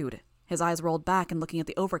he chewed, his eyes rolled back and looking at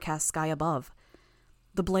the overcast sky above.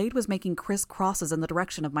 The blade was making crisscrosses in the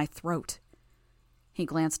direction of my throat. He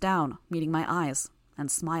glanced down, meeting my eyes,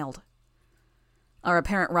 and smiled. "Our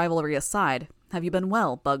apparent rivalry aside, have you been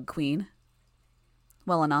well, Bug Queen?"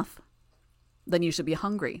 "Well enough." "Then you should be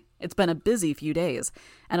hungry. It's been a busy few days,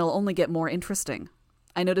 and it'll only get more interesting.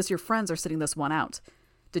 I notice your friends are sitting this one out.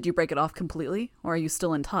 Did you break it off completely, or are you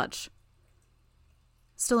still in touch?"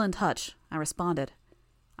 "Still in touch," I responded.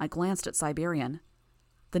 I glanced at Siberian.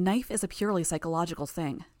 The knife is a purely psychological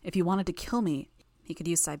thing. If he wanted to kill me, he could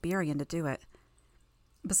use Siberian to do it.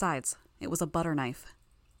 Besides, it was a butter knife.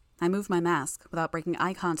 I moved my mask without breaking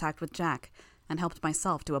eye contact with Jack and helped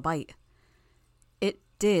myself to a bite. It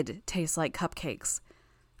did taste like cupcakes.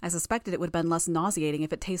 I suspected it would have been less nauseating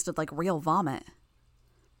if it tasted like real vomit.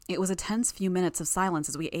 It was a tense few minutes of silence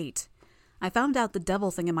as we ate. I found out the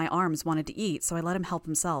devil thing in my arms wanted to eat, so I let him help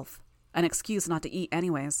himself. An excuse not to eat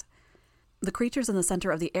anyways. The creatures in the center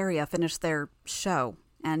of the area finished their show,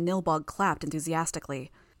 and Nilbog clapped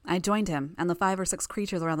enthusiastically. I joined him and the 5 or 6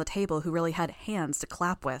 creatures around the table who really had hands to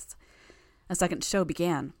clap with. A second show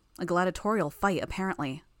began, a gladiatorial fight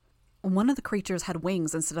apparently. One of the creatures had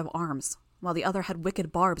wings instead of arms, while the other had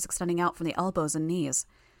wicked barbs extending out from the elbows and knees.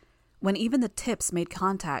 When even the tips made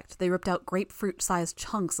contact, they ripped out grapefruit-sized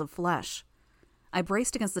chunks of flesh. I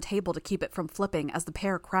braced against the table to keep it from flipping as the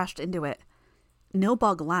pair crashed into it.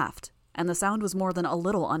 Nilbog laughed, and the sound was more than a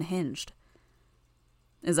little unhinged.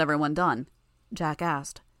 "Is everyone done?" Jack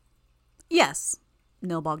asked. "Yes,"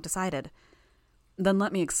 Nilbog decided. "Then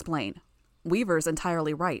let me explain. Weaver's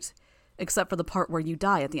entirely right, except for the part where you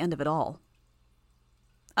die at the end of it all."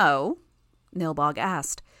 "Oh?" Nilbog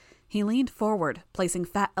asked. He leaned forward, placing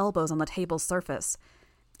fat elbows on the table's surface.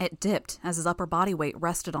 It dipped as his upper body weight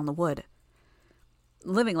rested on the wood.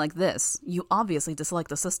 "Living like this, you obviously dislike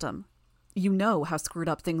the system. You know how screwed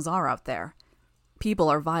up things are out there. People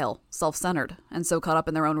are vile, self-centered, and so caught up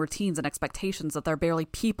in their own routines and expectations that they're barely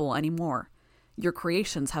people anymore. Your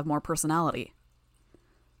creations have more personality."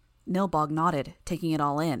 Nilbog nodded, taking it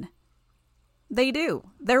all in. "They do.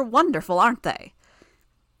 They're wonderful, aren't they?"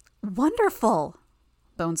 "Wonderful!"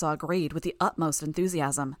 Bonesaw agreed with the utmost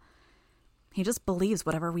enthusiasm. He just believes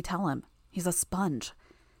whatever we tell him. He's a sponge.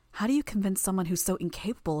 How do you convince someone who's so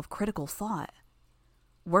incapable of critical thought?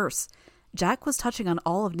 Worse, Jack was touching on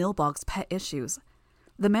all of Nilbog's pet issues.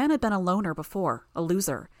 The man had been a loner before, a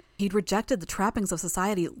loser. He'd rejected the trappings of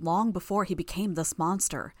society long before he became this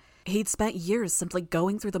monster. He'd spent years simply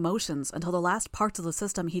going through the motions until the last parts of the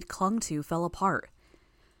system he'd clung to fell apart.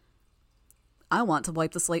 "I want to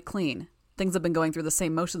wipe the slate clean. Things have been going through the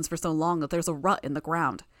same motions for so long that there's a rut in the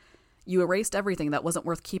ground. You erased everything that wasn't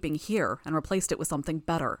worth keeping here and replaced it with something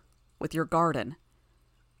better, with your garden."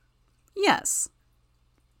 "Yes."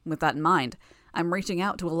 "With that in mind, I'm reaching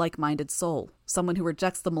out to a like-minded soul, someone who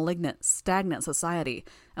rejects the malignant, stagnant society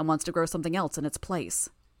and wants to grow something else in its place."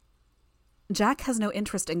 "Jack has no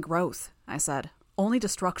interest in growth," I said. "Only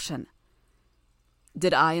destruction."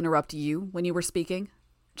 "Did I interrupt you when you were speaking?"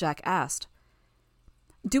 Jack asked.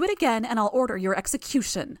 "Do it again and I'll order your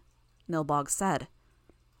execution," Nilbog said.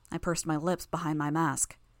 I pursed my lips behind my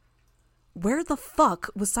mask. Where the fuck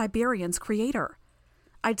was Siberian's creator?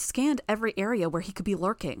 I'd scanned every area where he could be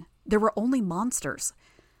lurking. There were only monsters.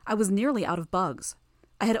 I was nearly out of bugs.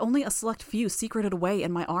 I had only a select few secreted away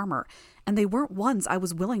in my armor, and they weren't ones I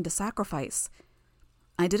was willing to sacrifice.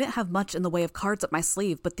 I didn't have much in the way of cards up my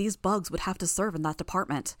sleeve, but these bugs would have to serve in that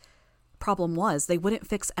department. Problem was, they wouldn't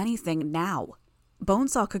fix anything now.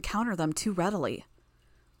 Bonesaw could counter them too readily.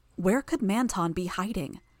 Where could Manton be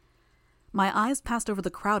hiding? My eyes passed over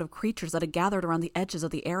the crowd of creatures that had gathered around the edges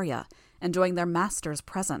of the area, enjoying their master's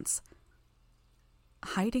presence.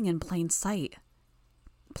 Hiding in plain sight.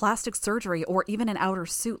 Plastic surgery or even an outer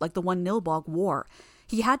suit like the one Nilbog wore.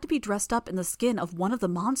 He had to be dressed up in the skin of one of the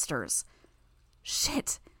monsters.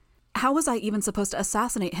 Shit! How was I even supposed to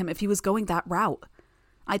assassinate him if he was going that route?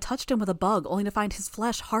 I touched him with a bug only to find his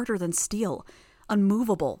flesh harder than steel,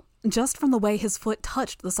 unmovable, just from the way his foot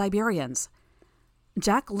touched the Siberians.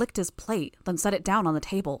 Jack licked his plate, then set it down on the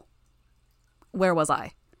table. Where was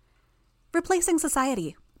I? Replacing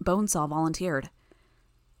society, Bonesaw volunteered.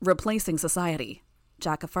 Replacing society,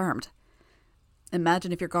 Jack affirmed.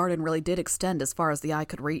 Imagine if your garden really did extend as far as the eye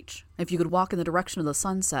could reach. If you could walk in the direction of the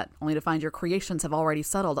sunset, only to find your creations have already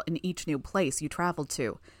settled in each new place you traveled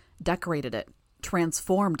to, decorated it,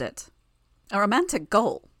 transformed it. A romantic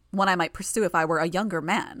goal, one I might pursue if I were a younger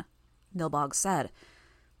man, Nilbog said.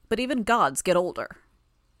 But even gods get older.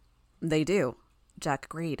 They do, Jack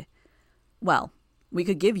agreed. Well, we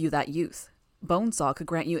could give you that youth. Bonesaw could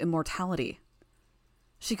grant you immortality.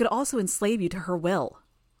 She could also enslave you to her will,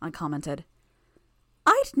 I commented.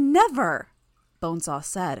 I'd never, Bonesaw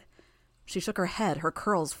said. She shook her head, her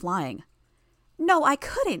curls flying. No, I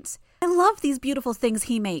couldn't. I love these beautiful things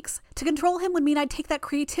he makes. To control him would mean I'd take that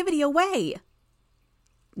creativity away.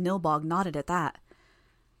 Nilbog nodded at that.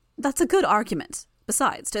 That's a good argument.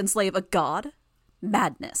 Besides, to enslave a god?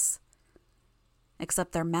 Madness.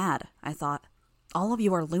 Except they're mad, I thought. All of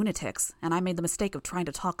you are lunatics, and I made the mistake of trying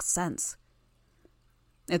to talk sense.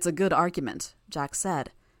 It's a good argument, Jack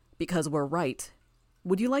said, because we're right.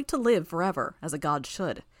 Would you like to live forever, as a god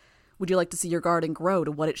should? Would you like to see your garden grow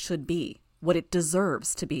to what it should be, what it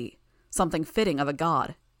deserves to be, something fitting of a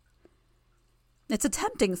god? It's a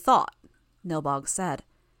tempting thought, Nilbog said.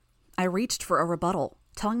 I reached for a rebuttal,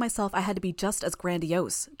 telling myself I had to be just as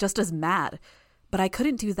grandiose, just as mad, but I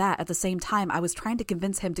couldn't do that at the same time I was trying to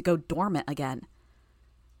convince him to go dormant again.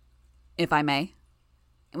 If I may.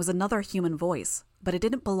 It was another human voice, but it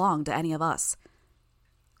didn't belong to any of us.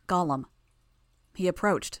 Gollum. He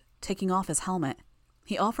approached, taking off his helmet.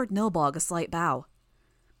 He offered Nilbog a slight bow.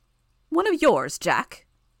 One of yours, Jack?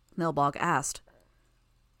 Nilbog asked.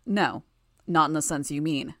 No, not in the sense you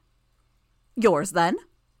mean. Yours, then?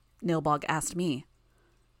 Nilbog asked me.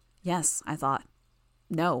 Yes, I thought.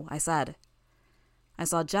 No, I said. I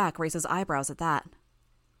saw Jack raise his eyebrows at that.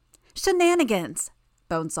 Shenanigans!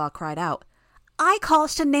 Bonesaw cried out. I call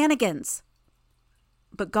shenanigans!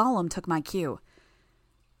 But Gollum took my cue.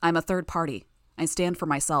 I'm a third party. I stand for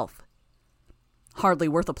myself. Hardly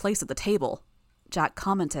worth a place at the table, Jack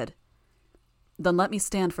commented. Then let me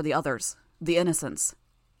stand for the others, the innocents.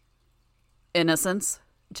 Innocents?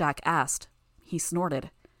 Jack asked. He snorted.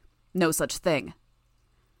 No such thing.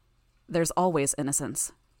 There's always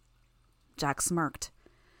innocence. Jack smirked.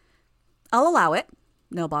 I'll allow it,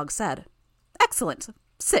 Nilbog said. Excellent.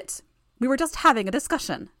 Sit. We were just having a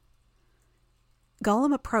discussion.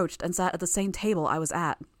 Gollum approached and sat at the same table I was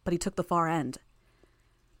at, but he took the far end.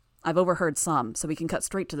 I've overheard some, so we can cut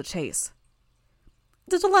straight to the chase.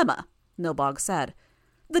 The dilemma, Nilbog said.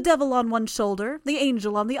 The devil on one shoulder, the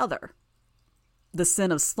angel on the other. The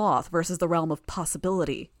sin of sloth versus the realm of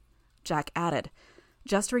possibility, Jack added,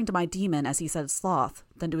 gesturing to my demon as he said sloth,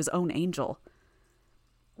 then to his own angel.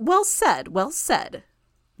 Well said,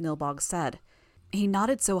 Nilbog said. He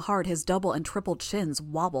nodded so hard his double and triple chins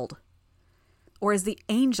wobbled. Or is the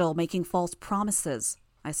angel making false promises?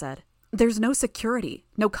 I said. There's no security,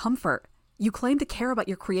 no comfort. You claim to care about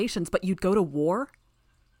your creations, but you'd go to war?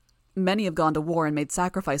 Many have gone to war and made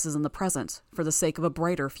sacrifices in the present for the sake of a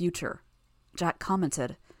brighter future, Jack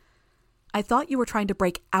commented. I thought you were trying to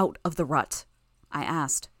break out of the rut, I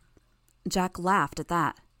asked. Jack laughed at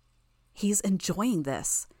that. He's enjoying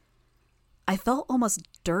this. I felt almost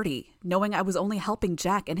dirty, knowing I was only helping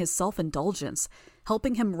Jack in his self-indulgence,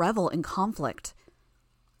 helping him revel in conflict.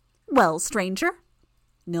 Well, stranger?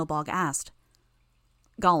 Nilbog asked.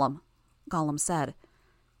 Gollum said.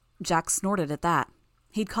 Jack snorted at that.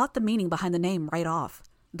 He'd caught the meaning behind the name right off.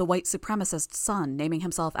 The white supremacist's son naming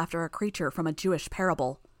himself after a creature from a Jewish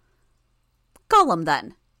parable. Gollum,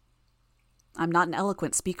 then. I'm not an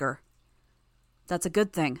eloquent speaker. That's a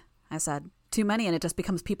good thing, I said. Too many and it just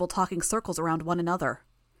becomes people talking circles around one another.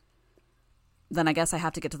 Then I guess I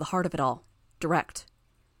have to get to the heart of it all. Direct.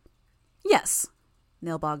 Yes,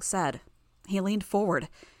 Nilbog said. He leaned forward,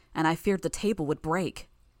 and I feared the table would break.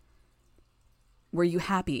 Were you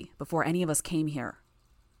happy before any of us came here?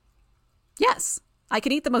 Yes. I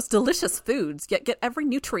can eat the most delicious foods, yet get every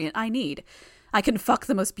nutrient I need. I can fuck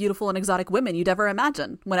the most beautiful and exotic women you'd ever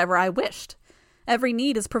imagine, whenever I wished. Every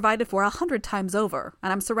need is provided for 100 times over,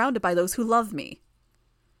 and I'm surrounded by those who love me.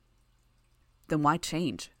 Then why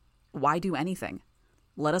change? Why do anything?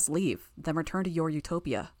 Let us leave, then return to your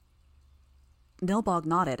utopia. Nilbog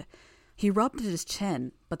nodded. He rubbed at his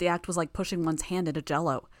chin, but the act was like pushing one's hand into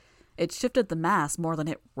jello. It shifted the mass more than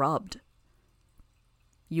it rubbed.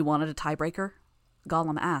 You wanted a tiebreaker?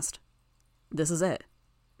 Gollum asked. This is it.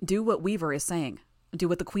 Do what Weaver is saying. Do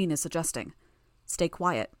what the Queen is suggesting. Stay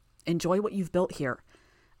quiet. Enjoy what you've built here.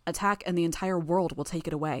 Attack and the entire world will take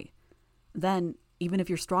it away. Then, even if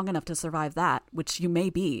you're strong enough to survive that, which you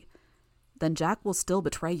may be, then Jack will still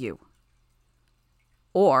betray you.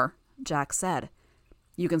 Or, Jack said,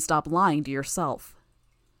 you can stop lying to yourself.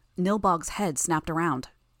 Nilbog's head snapped around.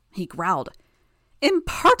 He growled,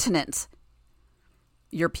 Impertinent!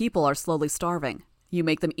 Your people are slowly starving. You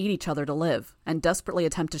make them eat each other to live, and desperately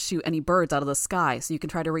attempt to shoot any birds out of the sky so you can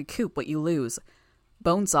try to recoup what you lose.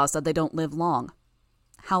 Bonesaw said they don't live long.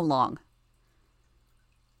 How long?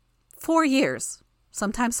 4 years.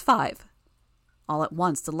 Sometimes 5. All at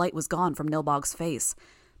once, the light was gone from Nilbog's face.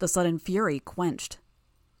 The sudden fury quenched.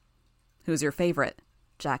 Who's your favorite?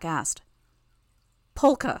 Jack asked.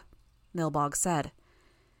 Polka, Nilbog said.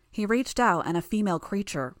 He reached out, and a female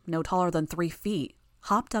creature, no taller than 3 feet,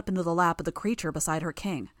 hopped up into the lap of the creature beside her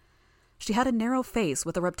king. She had a narrow face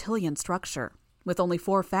with a reptilian structure, with only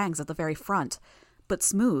 4 fangs at the very front, but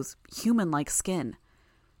smooth, human-like skin.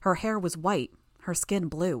 Her hair was white, her skin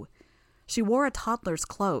blue. She wore a toddler's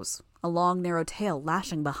clothes, a long, narrow tail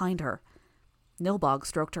lashing behind her. Nilbog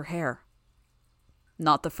stroked her hair.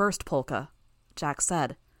 Not the first Polka, Jack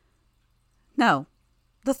said. No,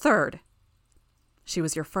 the third. She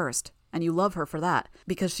was your first, and you love her for that,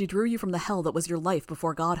 because she drew you from the hell that was your life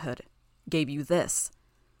before godhood. Gave you this.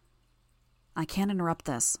 I can't interrupt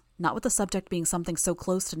this, not with the subject being something so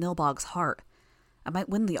close to Nilbog's heart. I might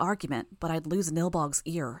win the argument, but I'd lose Nilbog's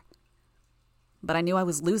ear. But I knew I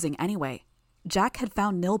was losing anyway. Jack had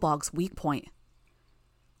found Nilbog's weak point.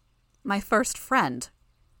 My first friend,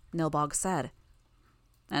 Nilbog said.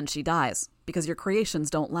 And she dies, because your creations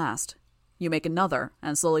don't last. You make another,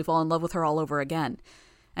 and slowly fall in love with her all over again,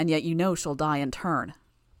 and yet you know she'll die in turn.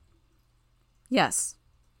 Yes,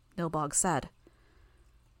 Nilbog said.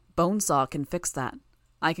 Bonesaw can fix that.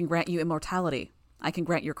 I can grant you immortality. I can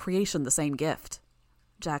grant your creation the same gift,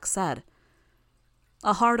 Jack said.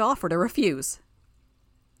 A hard offer to refuse.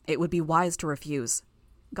 It would be wise to refuse,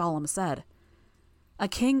 Gollum said. A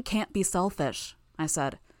king can't be selfish, I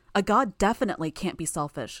said. A god definitely can't be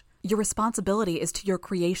selfish. Your responsibility is to your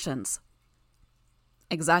creations.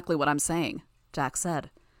 Exactly what I'm saying, Jack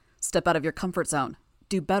said. Step out of your comfort zone.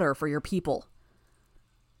 Do better for your people.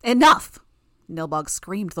 Enough! Nilbog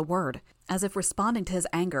screamed the word. As if responding to his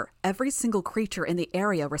anger, every single creature in the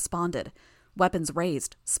area responded. Weapons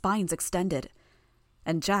raised, spines extended.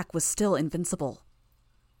 And Jack was still invincible.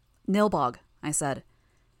 Nilbog, I said.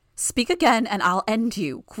 Speak again and I'll end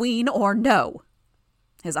you, queen or no.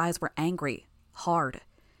 His eyes were angry, hard.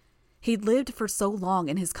 He'd lived for so long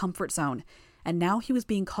in his comfort zone, and now he was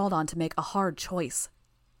being called on to make a hard choice.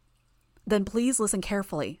 Then please listen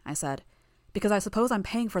carefully, I said, because I suppose I'm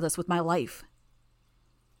paying for this with my life.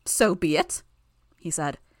 So be it, he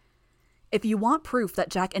said. If you want proof that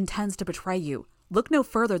Jack intends to betray you, look no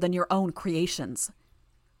further than your own creations.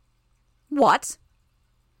 What?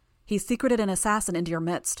 He secreted an assassin into your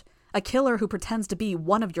midst, a killer who pretends to be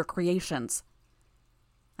one of your creations.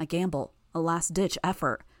 A gamble, a last-ditch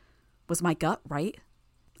effort. Was my gut right?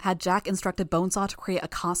 Had Jack instructed Bonesaw to create a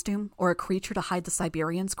costume or a creature to hide the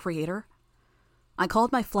Siberian's creator? I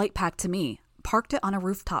called my flight pack to me, parked it on a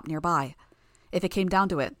rooftop nearby. If it came down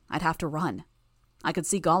to it, I'd have to run. I could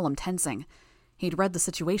see Gollum tensing. He'd read the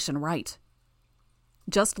situation right.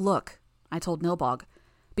 Just look, I told Nilbog,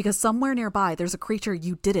 because somewhere nearby there's a creature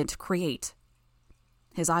you didn't create.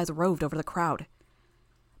 His eyes roved over the crowd.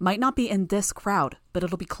 Might not be in this crowd, but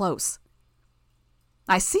it'll be close.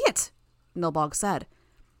 I see it, Nilbog said.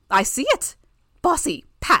 I see it! Bossy,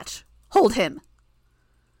 Patch, hold him!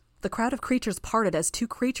 The crowd of creatures parted as two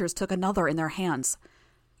creatures took another in their hands.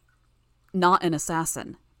 Not an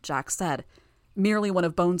assassin, Jack said. Merely one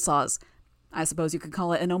of Bonesaw's. I suppose you could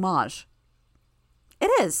call it an homage.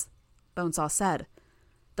 It is, Bonesaw said.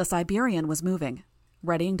 The Siberian was moving,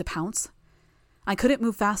 readying to pounce. I couldn't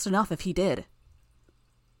move fast enough if he did.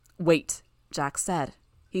 Wait, Jack said.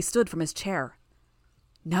 He stood from his chair.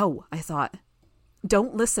 No, I thought.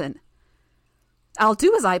 Don't listen. I'll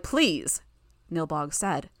do as I please, Nilbog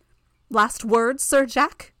said. Last words, Sir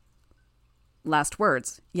Jack? Last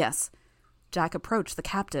words, yes. Jack approached the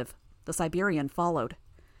captive. The Siberian followed.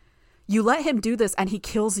 You let him do this and he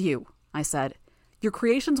kills you, I said. Your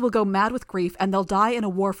creations will go mad with grief and they'll die in a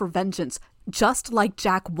war for vengeance, just like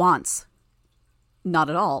Jack wants. Not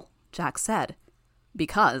at all, Jack said.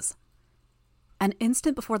 Because... An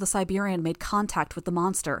instant before the Siberian made contact with the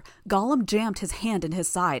monster, Gollum jammed his hand in his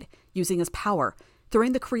side, using his power,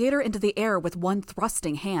 throwing the creator into the air with one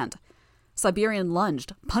thrusting hand. Siberian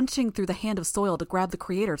lunged, punching through the hand of soil to grab the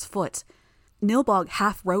creator's foot. Nilbog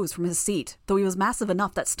half rose from his seat, though he was massive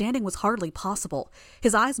enough that standing was hardly possible.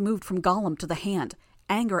 His eyes moved from Gollum to the hand,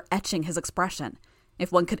 anger etching his expression,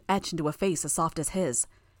 if one could etch into a face as soft as his.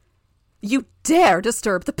 You dare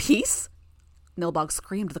disturb the peace? Nilbog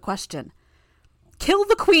screamed the question. Kill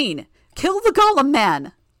the queen! Kill the Gollum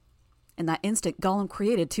man! In that instant, Gollum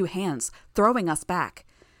created two hands, throwing us back.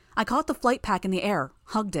 I caught the flight pack in the air,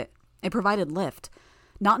 hugged it. It provided lift.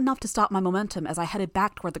 Not enough to stop my momentum as I headed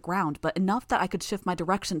back toward the ground, but enough that I could shift my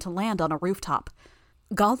direction to land on a rooftop.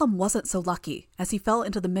 Gollum wasn't so lucky, as he fell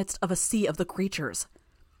into the midst of a sea of the creatures.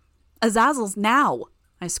 Azazels now!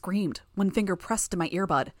 I screamed, one finger pressed to my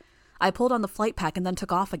earbud. I pulled on the flight pack and then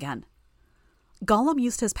took off again. Gollum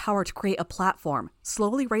used his power to create a platform,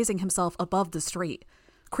 slowly raising himself above the street.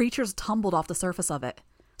 Creatures tumbled off the surface of it.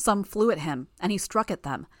 Some flew at him, and he struck at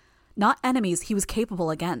them. Not enemies he was capable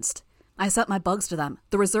against. I sent my bugs to them,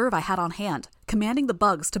 the reserve I had on hand, commanding the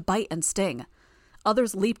bugs to bite and sting.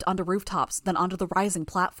 Others leaped onto rooftops, then onto the rising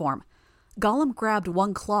platform. Gollum grabbed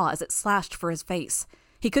one claw as it slashed for his face.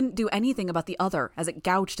 He couldn't do anything about the other as it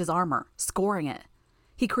gouged his armor, scoring it.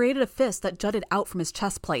 He created a fist that jutted out from his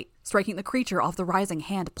chest plate, striking the creature off the rising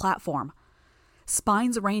hand platform.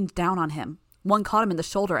 Spines rained down on him. One caught him in the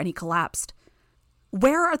shoulder and he collapsed.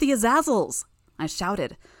 Where are the Azazels? I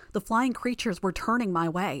shouted. The flying creatures were turning my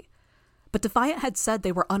way. But Defiant had said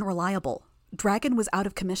they were unreliable. Dragon was out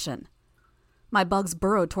of commission. My bugs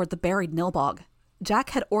burrowed toward the buried Nilbog.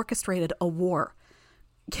 Jack had orchestrated a war.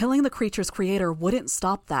 Killing the creature's creator wouldn't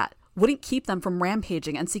stop that, wouldn't keep them from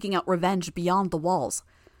rampaging and seeking out revenge beyond the walls.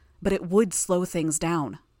 But it would slow things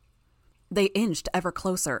down. They inched ever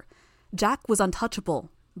closer. Jack was untouchable,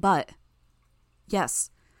 but... Yes.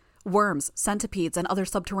 Worms, centipedes, and other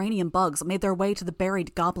subterranean bugs made their way to the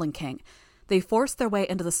buried Goblin King. They forced their way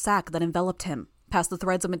into the sack that enveloped him, past the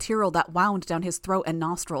threads of material that wound down his throat and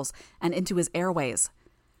nostrils, and into his airways.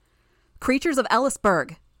 "Creatures of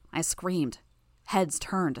Ellisburg!" I screamed. Heads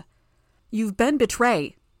turned. "You've been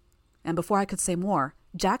betrayed!" And before I could say more,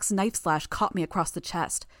 Jack's knife slash caught me across the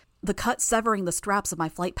chest, the cut severing the straps of my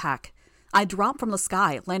flight pack. I dropped from the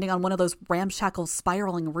sky, landing on one of those ramshackle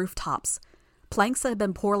spiraling rooftops. Planks that had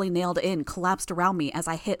been poorly nailed in collapsed around me as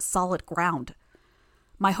I hit solid ground.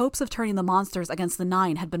 My hopes of turning the monsters against the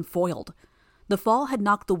 9 had been foiled. The fall had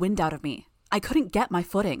knocked the wind out of me. I couldn't get my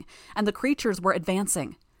footing, and the creatures were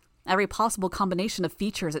advancing. Every possible combination of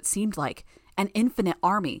features, it seemed like. An infinite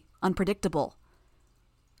army, unpredictable.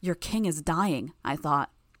 "Your king is dying," I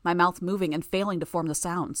thought, my mouth moving and failing to form the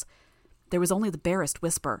sounds. There was only the barest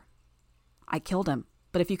whisper. I killed him,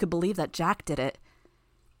 but if you could believe that Jack did it.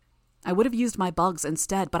 I would have used my bugs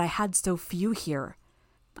instead, but I had so few here.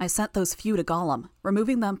 I sent those few to Gollum,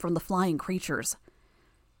 removing them from the flying creatures.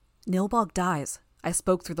 "Nilbog dies," I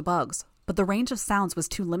spoke through the bugs, but the range of sounds was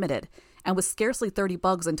too limited, and with scarcely 30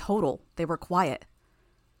 bugs in total, they were quiet.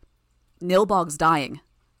 "Nilbog's dying,"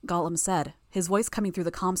 Gollum said, his voice coming through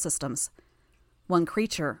the comm systems. One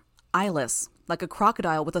creature, eyeless, like a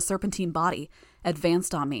crocodile with a serpentine body,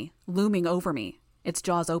 advanced on me, looming over me. Its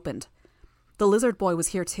jaws opened. The lizard boy was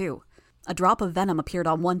here too. A drop of venom appeared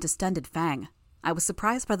on one distended fang. I was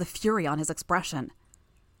surprised by the fury on his expression.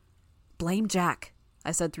 "Blame Jack,"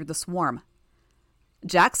 I said through the swarm.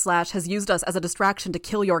 "Jack Slash has used us as a distraction to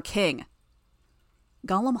kill your king."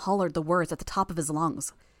 Gollum hollered the words at the top of his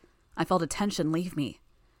lungs. I felt a tension leave me.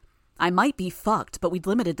 I might be fucked, but we'd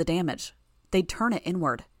limited the damage. They'd turn it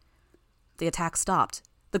inward. The attack stopped.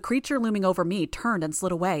 The creature looming over me turned and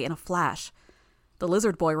slid away in a flash. The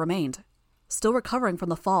lizard boy remained. Still recovering from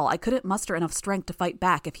the fall, I couldn't muster enough strength to fight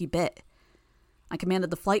back if he bit. I commanded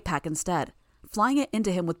the flight pack instead, flying it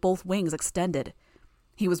into him with both wings extended.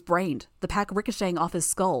 He was brained, the pack ricocheting off his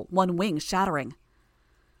skull, one wing shattering.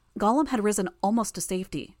 Gollum had risen almost to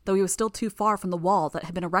safety, though he was still too far from the wall that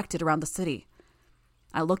had been erected around the city.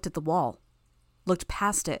 I looked at the wall, looked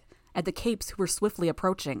past it, at the capes who were swiftly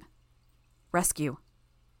approaching. Rescue.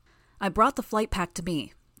 I brought the flight pack to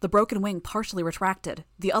me, the broken wing partially retracted,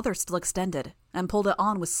 the other still extended, and pulled it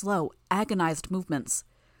on with slow, agonized movements.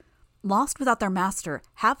 Lost without their master,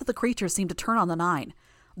 half of the creatures seemed to turn on the 9.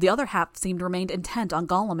 The other half seemed remained intent on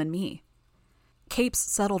Gollum and me. Capes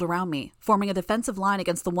settled around me, forming a defensive line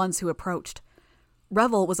against the ones who approached.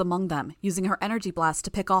 Revel was among them, using her energy blast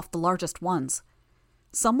to pick off the largest ones.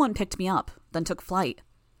 Someone picked me up, then took flight.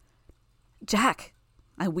 "Jack!"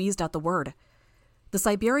 I wheezed out the word. The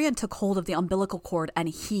Siberian took hold of the umbilical cord and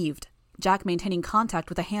heaved, Jack maintaining contact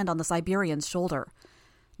with a hand on the Siberian's shoulder.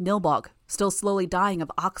 Nilbog, still slowly dying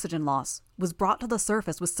of oxygen loss, was brought to the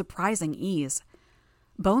surface with surprising ease.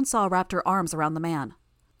 Bonesaw wrapped her arms around the man.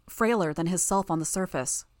 Frailer than his self on the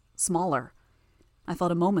surface. Smaller. I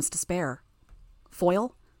felt a moment's despair.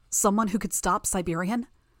 Foil? Someone who could stop Siberian?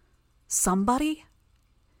 Somebody?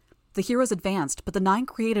 The heroes advanced, but the 9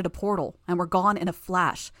 created a portal and were gone in a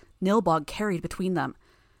flash, Nilbog carried between them,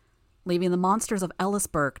 leaving the monsters of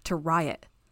Ellisburg to riot,